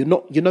effectively. You're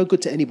no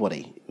good to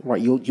anybody,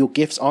 right? Your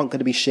gifts aren't going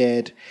to be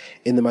shared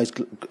in the most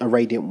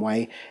radiant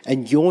way,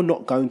 and you're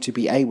not going to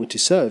be able to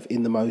serve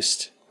in the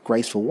most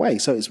graceful way.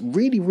 So it's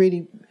really,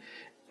 really,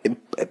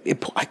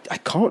 I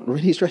can't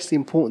really stress the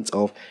importance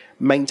of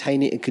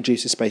maintaining a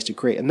conducive space to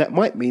create. And that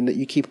might mean that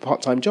you keep a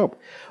part-time job.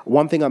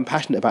 One thing I'm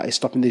passionate about is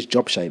stopping this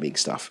job shaming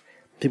stuff.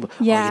 People,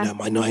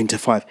 my 9 to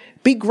 5.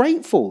 Be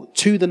grateful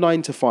to the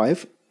 9 to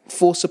 5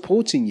 for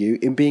supporting you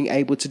in being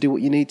able to do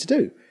what you need to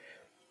do.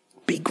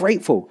 Be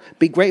grateful.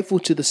 Be grateful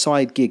to the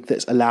side gig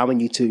that's allowing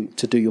you to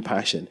do your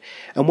passion.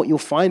 And what you'll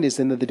find is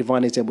then that the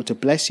divine is able to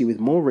bless you with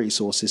more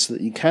resources so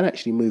that you can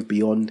actually move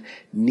beyond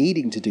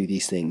needing to do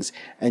these things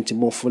and to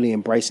more fully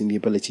embracing the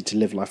ability to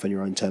live life on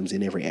your own terms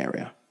in every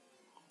area.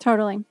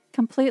 Totally.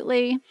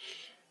 Completely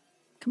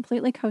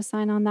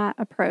co-sign on that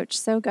approach.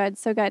 So good.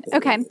 So good.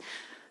 Okay.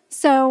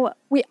 So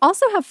we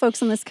also have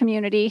folks in this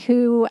community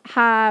who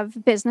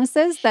have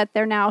businesses that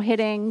they're now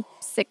hitting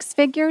 6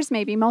 figures,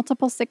 maybe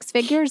multiple 6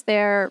 figures.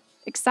 They're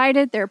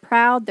excited, they're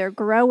proud, they're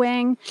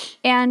growing,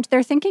 and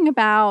they're thinking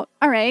about,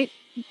 all right,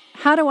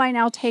 how do I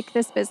now take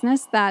this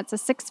business that's a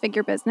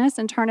 6-figure business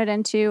and turn it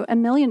into $1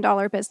 million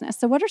business?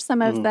 So what are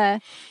some of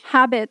the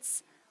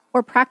habits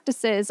or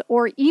practices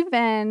or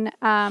even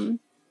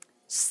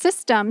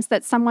systems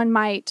that someone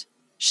might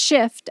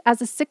shift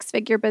as a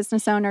 6-figure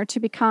business owner to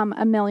become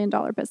 $1 million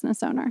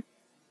business owner?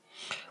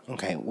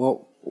 Okay,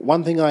 well,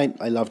 one thing I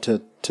love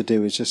to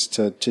do is just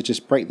to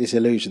break this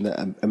illusion that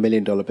 $1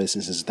 million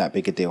business is that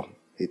big a deal.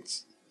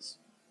 It's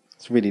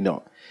really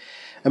not.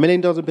 $1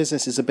 million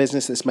business is a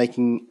business that's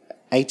making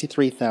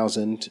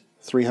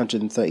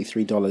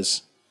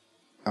 $83,333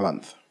 a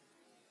month.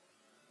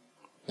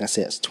 That's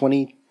it. It's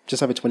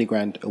just over 20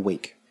 grand a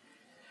week.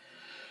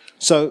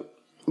 So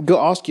you've got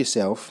to ask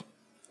yourself,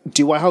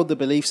 do I hold the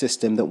belief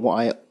system that what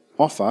I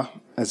offer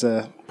as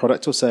a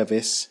product or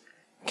service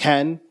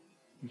can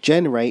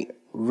generate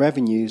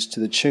revenues to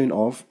the tune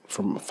of,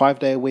 from 5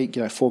 day a week,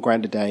 $4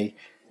 grand a day,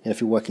 if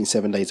you're working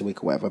 7 days a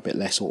week or whatever, a bit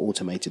less, or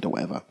automated or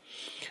whatever.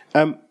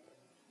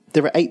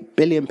 There are 8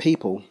 billion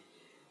people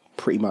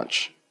pretty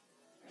much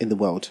in the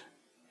world.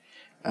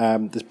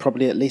 There's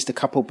probably at least a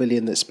couple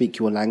billion that speak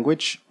your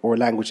language or a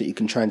language that you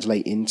can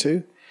translate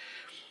into.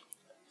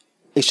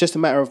 It's just a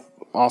matter of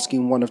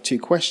asking one of two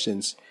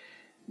questions.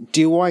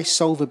 Do I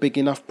solve a big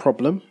enough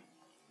problem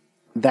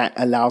that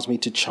allows me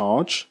to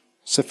charge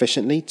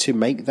sufficiently to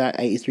make that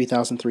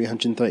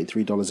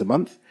 $83,333 a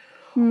month?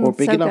 Or a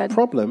big enough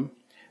problem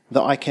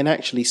that I can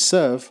actually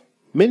serve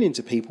millions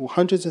of people,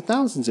 hundreds of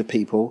thousands of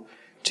people,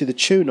 to the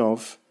tune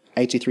of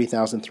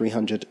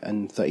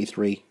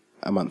 $83,333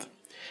 a month.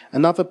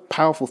 Another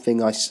powerful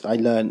thing I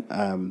learned,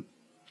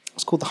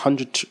 it's called the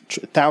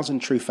 1,000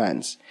 True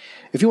Fans.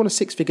 If you want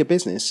a 6-figure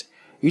business,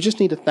 you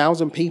just need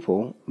 1,000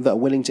 people that are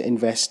willing to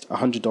invest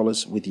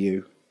 $100 with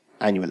you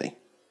annually.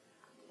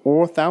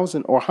 Or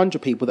 1,000 or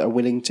 100 people that are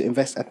willing to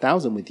invest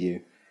 1,000 with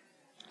you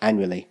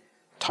annually.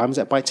 Times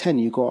that by 10,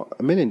 you got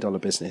 $1 million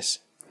business.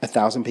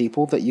 1,000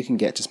 people that you can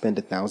get to spend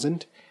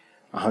 1,000.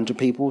 100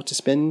 people to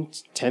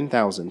spend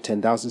 10,000.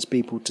 10,000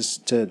 people to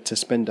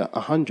spend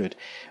 100.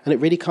 And it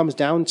really comes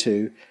down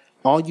to,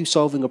 are you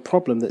solving a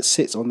problem that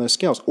sits on those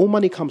scales? All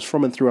money comes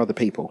from and through other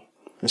people.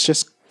 Let's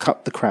just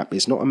cut the crap.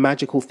 It's not a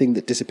magical thing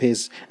that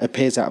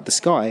appears out of the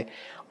sky.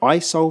 I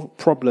solve a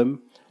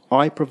problem.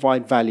 I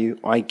provide value.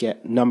 I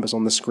get numbers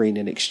on the screen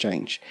in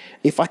exchange.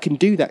 If I can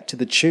do that to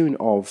the tune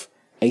of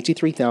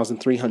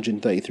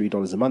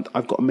 $83,333 a month,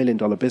 I've got $1 million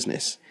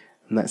business.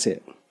 And that's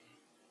it.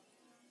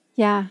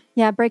 Yeah.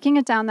 Breaking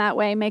it down that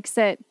way makes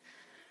it,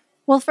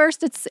 well,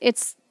 first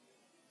it's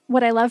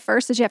what I love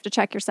first is you have to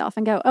check yourself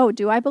and go, oh,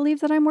 do I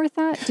believe that I'm worth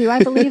that? Do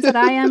I believe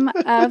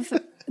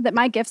that that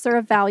my gifts are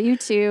of value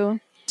to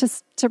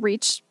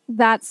reach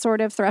that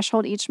sort of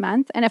threshold each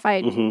month? And if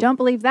I don't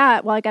believe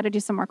that, well, I got to do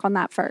some work on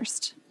that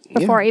first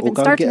before I even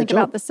start to think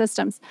about the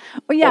systems.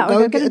 Or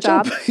go get a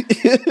job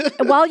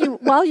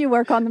while you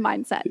work on the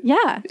mindset.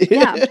 Yeah.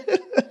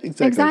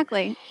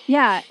 Exactly.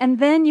 Yeah. And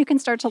then you can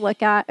start to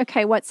look at,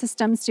 okay, what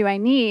systems do I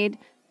need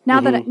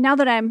now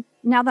that I'm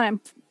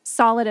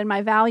solid in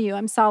my value,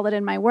 I'm solid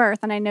in my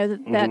worth, and I know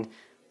that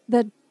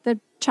the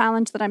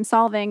challenge that I'm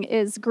solving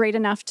is great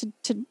enough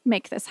to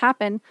make this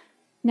happen.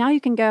 Now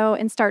you can go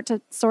and start to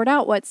sort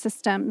out what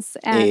systems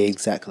and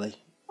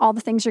all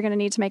the things you're going to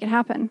need to make it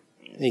happen.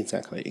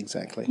 Exactly.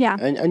 Yeah.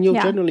 And you'll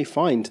generally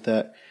find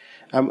that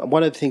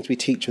one of the things we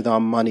teach with our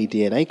money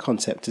DNA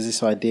concept is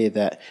this idea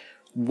that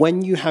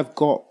when you have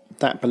got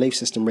that belief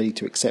system ready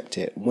to accept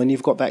it, when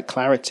you've got that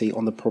clarity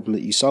on the problem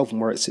that you solve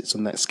and where it sits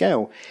on that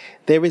scale,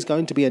 there is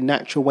going to be a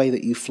natural way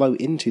that you flow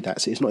into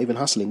that. So it's not even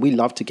hustling. We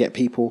love to get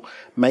people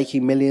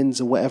making millions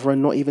or whatever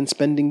and not even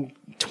spending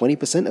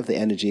 20% of the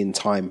energy and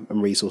time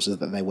and resources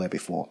that they were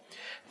before.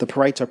 The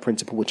Pareto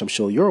principle, which I'm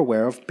sure you're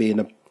aware of, being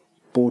a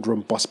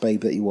boardroom boss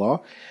babe that you are,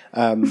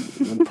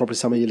 and probably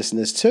some of your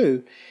listeners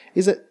too,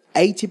 is that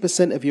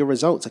 80% of your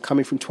results are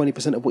coming from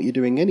 20% of what you're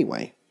doing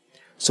anyway.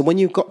 So when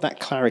you've got that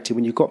clarity,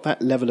 when you've got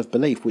that level of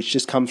belief, which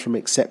just comes from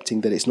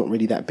accepting that it's not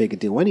really that big a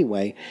deal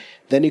anyway,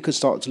 then you can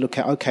start to look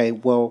at, okay,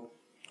 well,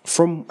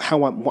 from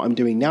what I'm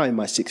doing now in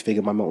my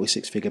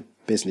multi-6-figure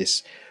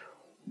business,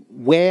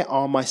 where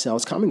are my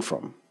sales coming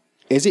from?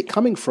 Is it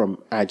coming from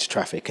ads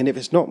traffic? And if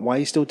it's not, why are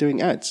you still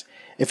doing ads?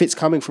 If it's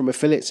coming from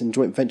affiliates and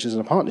joint ventures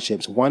and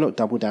partnerships, why not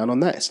double down on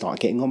that?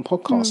 Start getting on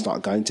podcasts,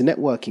 start going to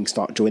networking,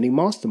 start joining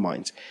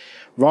masterminds.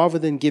 Rather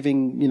than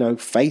giving,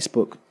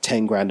 Facebook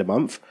 10 grand a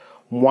month,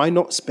 why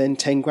not spend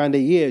 10 grand a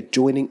year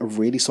joining a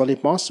really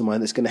solid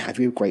mastermind that's going to have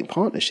you great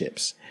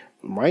partnerships,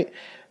 right?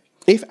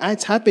 If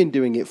ads have been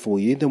doing it for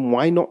you, then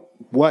why not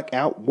work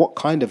out what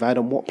kind of ad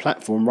on what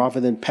platform rather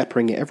than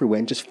peppering it everywhere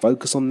and just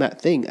focus on that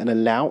thing and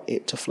allow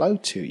it to flow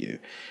to you?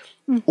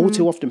 All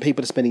too often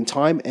people are spending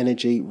time,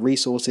 energy,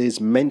 resources,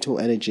 mental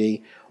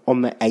energy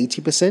on that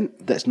 80%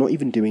 that's not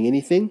even doing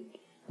anything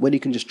when you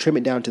can just trim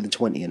it down to the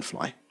 20 and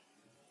fly.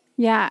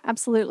 Yeah,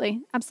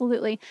 absolutely.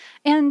 Absolutely.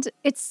 And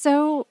it's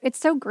so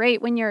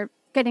great when you're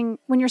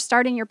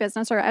starting your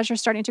business, or as you're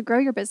starting to grow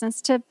your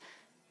business, to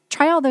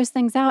try all those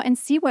things out and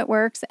see what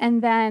works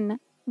and then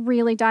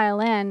really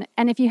dial in.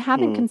 And if you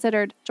haven't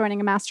considered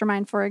joining a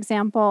mastermind, for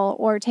example,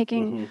 or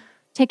taking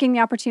the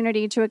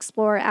opportunity to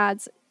explore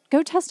ads,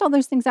 go test all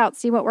those things out,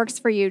 see what works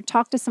for you.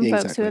 Talk to some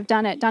folks who have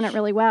done it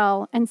really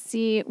well, and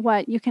see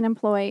what you can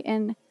employ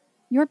in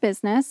your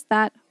business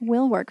that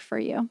will work for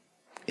you.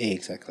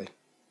 Exactly.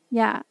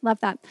 Yeah, love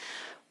that.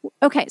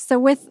 Okay, so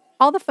with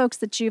all the folks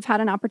that you've had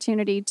an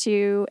opportunity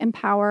to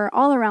empower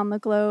all around the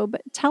globe,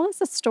 tell us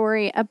a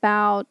story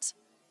about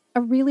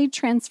a really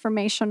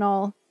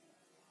transformational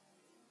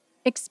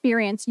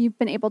experience you've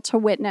been able to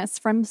witness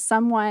from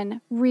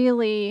someone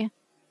really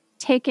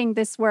taking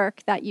this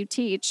work that you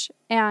teach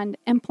and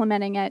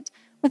implementing it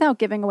without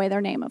giving away their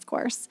name, of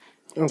course.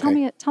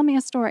 Okay. Tell me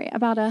a story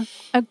about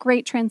a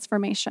great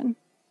transformation.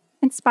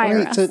 Inspire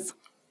us. So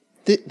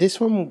this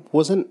one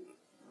wasn't.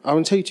 I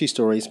want to tell you two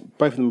stories.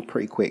 Both of them are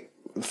pretty quick.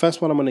 The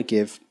first one I'm going to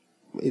give,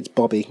 it's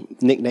Bobby,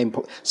 nickname.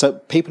 So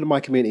people in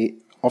my community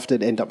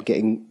often end up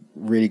getting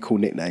really cool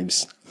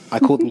nicknames. I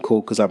call them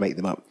cool because I make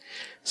them up.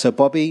 So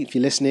Bobby, if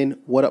you're listening,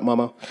 what up,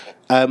 mama?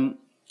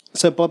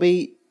 So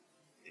Bobby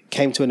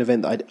came to an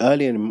event that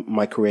earlier in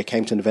my career,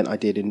 came to an event I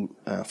did in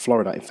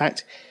Florida. In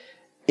fact,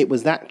 it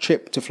was that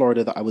trip to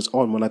Florida that I was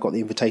on when I got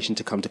the invitation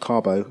to come to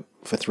Cabo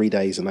for 3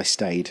 days, and I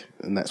stayed,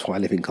 and that's why I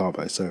live in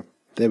Cabo. So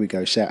there we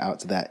go. Shout out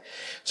to that.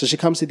 So she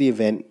comes to the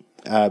event.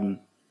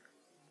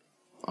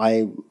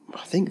 I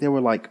think there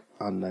were like,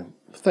 I don't know,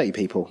 30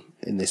 people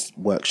in this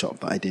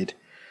workshop that I did.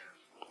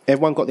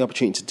 Everyone got the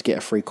opportunity to get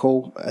a free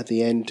call at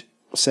the end.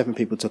 7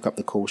 people took up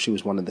the call. She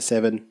was one of the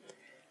 7.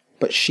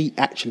 But she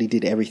actually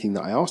did everything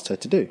that I asked her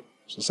to do.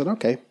 So I said,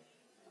 okay,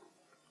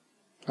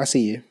 I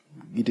see you.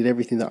 You did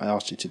everything that I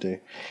asked you to do.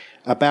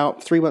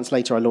 About 3 months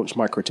later, I launched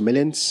Micro to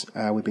Millions.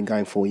 We've been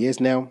going 4 years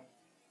now.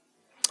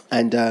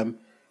 And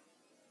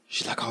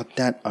she's like, oh,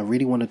 Dad, I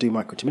really want to do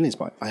Micro to Millions,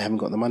 but I haven't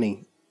got the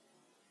money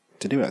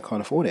to do it. I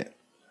can't afford it.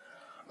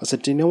 I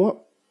said, do you know what?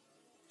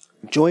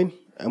 Join,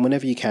 and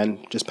whenever you can,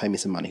 just pay me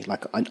some money.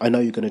 Like, I know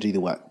you're going to do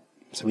the work.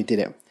 So we did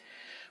it.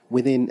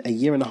 Within a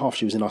year and a half,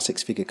 she was in our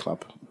 6-figure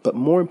club. But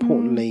more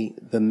importantly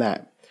than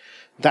that,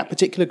 that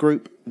particular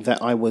group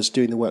that I was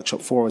doing the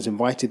workshop for, I was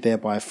invited there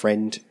by a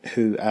friend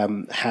who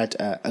had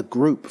a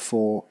group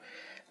for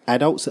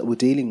adults that were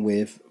dealing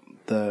with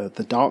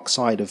the dark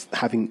side of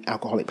having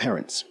alcoholic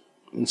parents.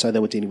 And so they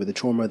were dealing with the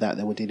trauma of that,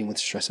 they were dealing with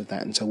the stress of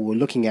that. And so we were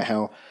looking at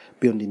how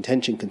Beyond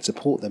Intention can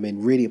support them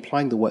in really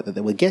applying the work that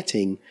they were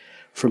getting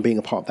from being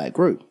a part of that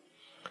group.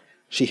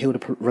 She healed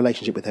a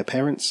relationship with her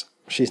parents.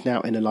 She's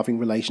now in a loving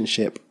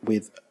relationship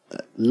with a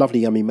lovely,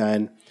 yummy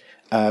man.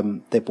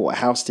 They bought a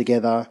house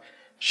together.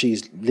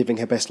 She's living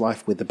her best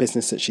life with the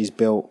business that she's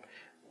built.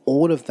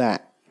 All of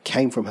that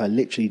came from her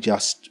literally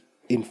just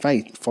in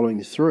faith,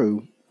 following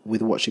through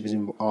with what she was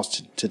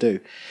asked to do.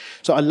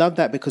 So I love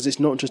that because it's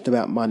not just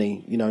about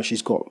money. You know,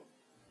 she's got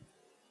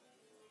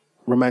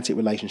romantic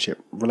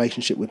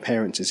relationship with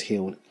parents is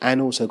healed, and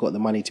also got the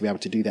money to be able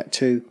to do that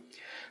too.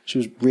 She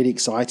was really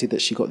excited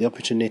that she got the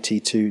opportunity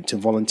to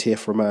volunteer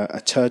from a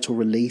turtle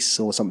release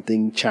or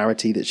something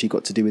charity that she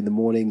got to do in the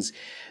mornings.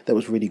 That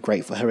was really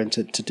great for her, and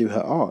to do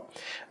her art.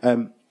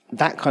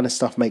 That kind of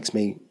stuff makes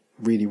me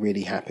really,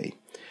 really happy.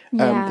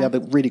 Yeah. The other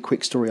really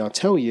quick story I'll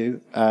tell you,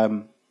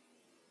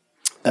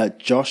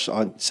 Josh,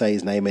 I'd say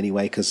his name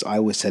anyway because I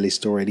always tell his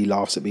story and he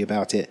laughs at me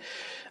about it.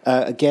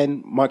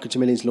 Again, Micro to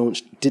Millions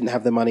launched, didn't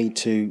have the money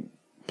to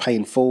pay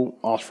in full,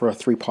 asked for a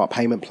 3-part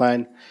payment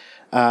plan.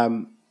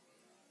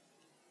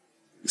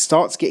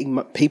 Starts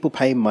getting people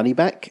paying money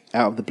back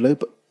out of the blue.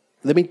 But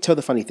let me tell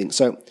the funny thing.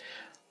 So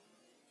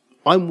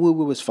I'm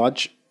woo-woo as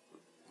fudge.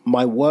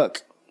 My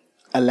work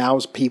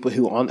allows people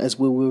who aren't as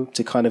woo-woo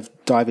to kind of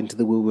dive into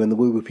the woo-woo, and the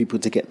woo-woo people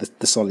to get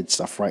the solid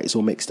stuff, right? It's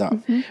all mixed up.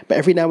 But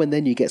every now and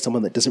then you get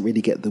someone that doesn't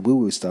really get the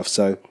woo-woo stuff.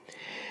 So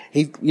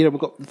we've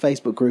got the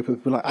Facebook group of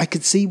people like, I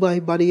could see my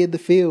money in the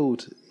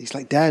field. He's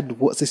like, Dad,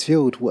 what's this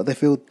field? What the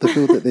field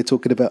that they're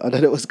talking about? I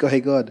don't know what's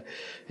going on.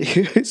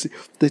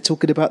 They're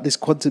talking about this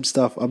quantum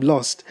stuff. I'm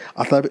lost.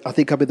 I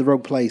think I'm in the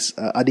wrong place.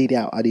 I need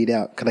out.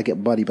 Can I get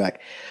money back?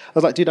 I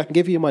was like, dude, I can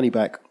give you your money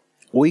back,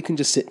 or you can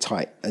just sit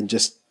tight and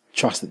just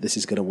trust that this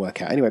is going to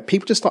work out. Anyway,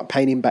 people just start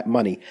paying him back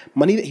money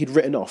that he'd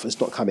written off is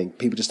not coming.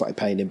 People just started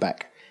paying him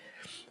back.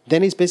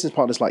 Then his business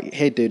partner's like,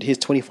 hey, dude, here's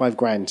 25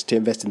 grand to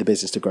invest in the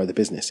business to grow the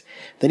business.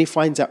 Then he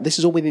finds out, this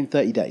is all within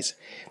 30 days.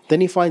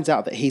 Then he finds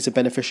out that he's a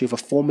beneficiary of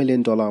a $4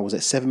 million,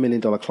 $7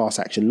 million class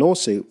action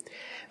lawsuit.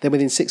 Then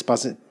within 6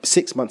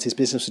 months, his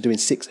business was doing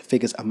 6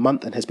 figures a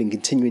month and has been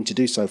continuing to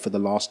do so for the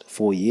last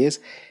 4 years.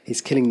 He's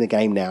killing the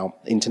game now,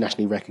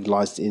 internationally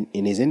recognized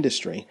in his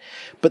industry.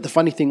 But the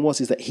funny thing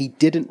is that he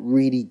didn't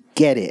really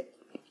get it.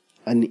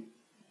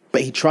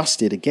 But he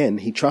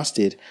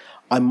trusted.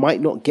 I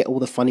might not get all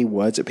the funny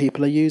words that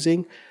people are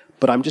using,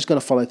 but I'm just going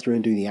to follow through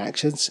and do the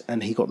actions,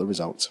 and he got the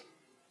results.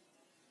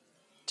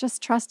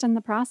 Just trust in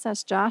the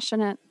process, Josh,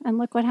 and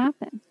look what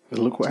happened.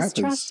 Look what happens.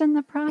 Just trust in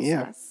the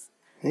process.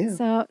 Yeah.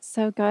 Yeah.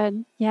 So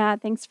good. Yeah,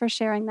 thanks for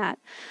sharing that.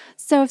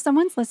 So if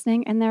someone's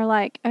listening and they're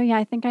like, "Oh yeah,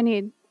 I think I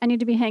need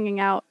to be hanging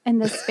out in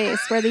this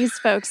space where these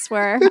folks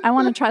were. I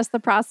want to trust the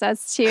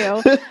process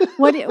too."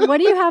 What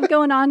do you have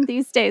going on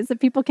these days that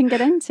people can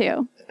get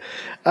into?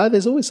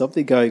 There's always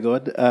something going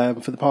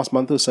on. For the past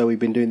month or so, we've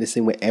been doing this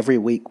thing where every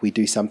week we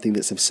do something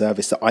that's of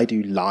service that I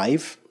do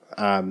live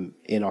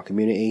in our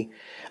community.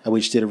 And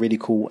we just did a really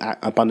cool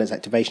abundance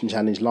activation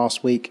challenge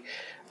last week.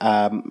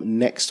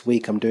 Next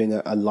week, I'm doing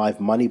a live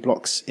money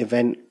blocks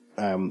event.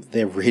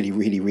 They're really,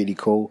 really, really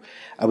cool.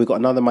 We've got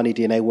another Money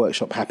DNA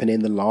workshop happening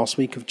the last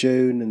week of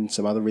June and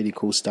some other really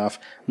cool stuff.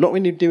 I'm not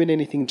really doing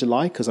anything in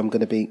July because I'm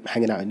going to be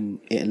hanging out in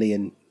Italy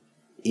and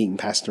eating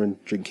pasta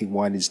and drinking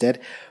wine instead.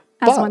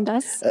 As one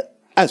does.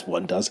 As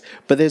one does.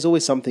 But there's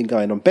always something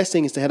going on. Best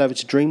thing is to head over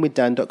to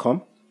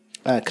dreamwithdan.com,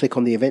 click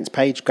on the events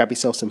page, grab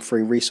yourself some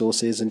free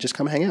resources and just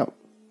come hang out.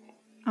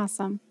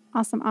 Awesome.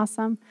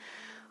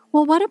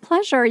 Well, what a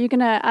pleasure. Are you going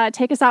to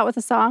take us out with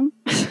a song?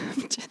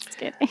 Just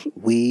kidding.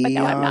 We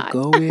are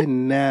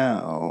going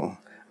now,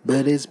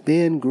 but it's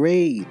been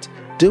great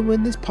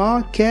doing this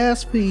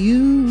podcast for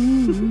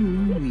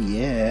you.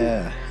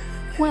 Yeah.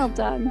 Well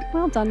done,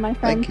 my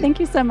friend. Thank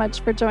you so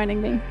much for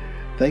joining me.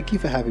 Thank you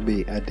for having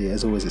me, Andy.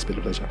 As always, it's been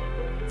a pleasure.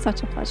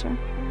 Such a pleasure.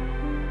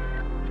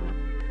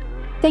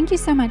 Thank you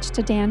so much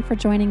to Dan for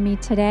joining me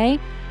today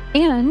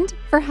and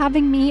for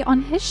having me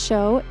on his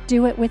show,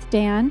 Do It With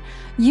Dan.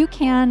 You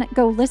can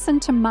go listen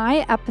to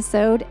my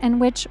episode in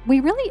which we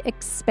really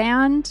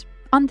expand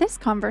on this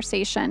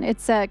conversation.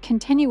 It's a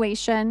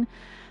continuation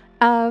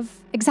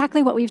of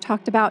exactly what we've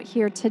talked about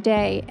here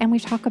today. And we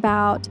talk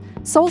about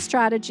soul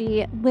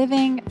strategy,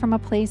 living from a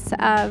place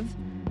of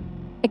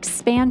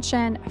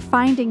expansion,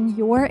 finding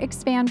your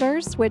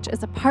expanders, which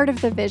is a part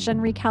of the vision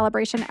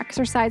recalibration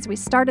exercise we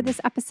started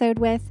this episode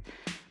with.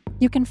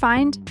 You can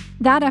find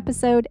that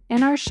episode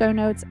in our show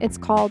notes. It's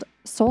called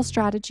Soul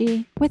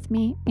Strategy with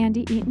me,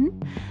 Andy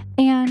Eaton.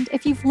 And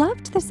if you've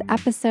loved this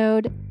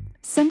episode,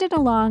 send it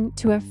along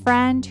to a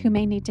friend who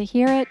may need to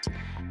hear it.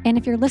 And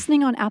if you're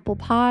listening on Apple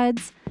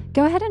Pods,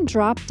 go ahead and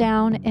drop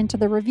down into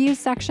the review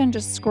section.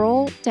 Just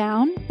scroll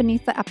down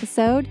beneath the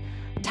episode.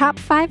 Tap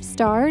 5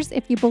 stars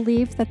if you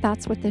believe that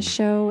that's what this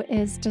show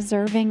is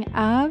deserving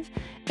of.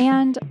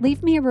 And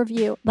leave me a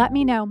review. Let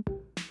me know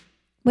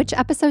which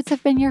episodes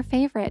have been your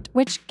favorite,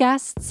 which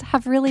guests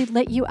have really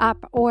lit you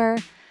up or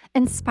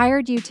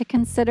inspired you to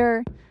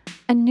consider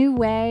a new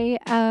way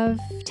of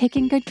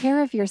taking good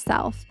care of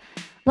yourself.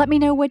 Let me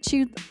know what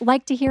you'd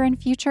like to hear in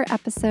future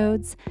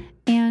episodes.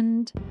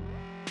 And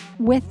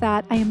with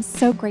that, I am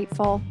so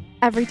grateful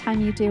every time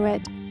you do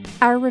it.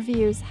 Our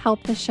reviews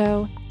help the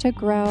show to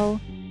grow.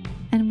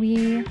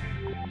 And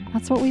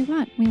that's what we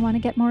want. We want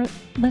to get more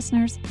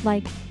listeners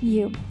like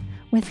you.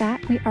 With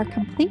that, we are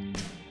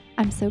complete.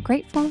 I'm so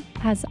grateful.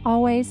 As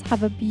always,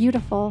 have a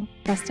beautiful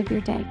rest of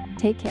your day.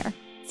 Take care.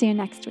 See you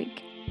next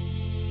week.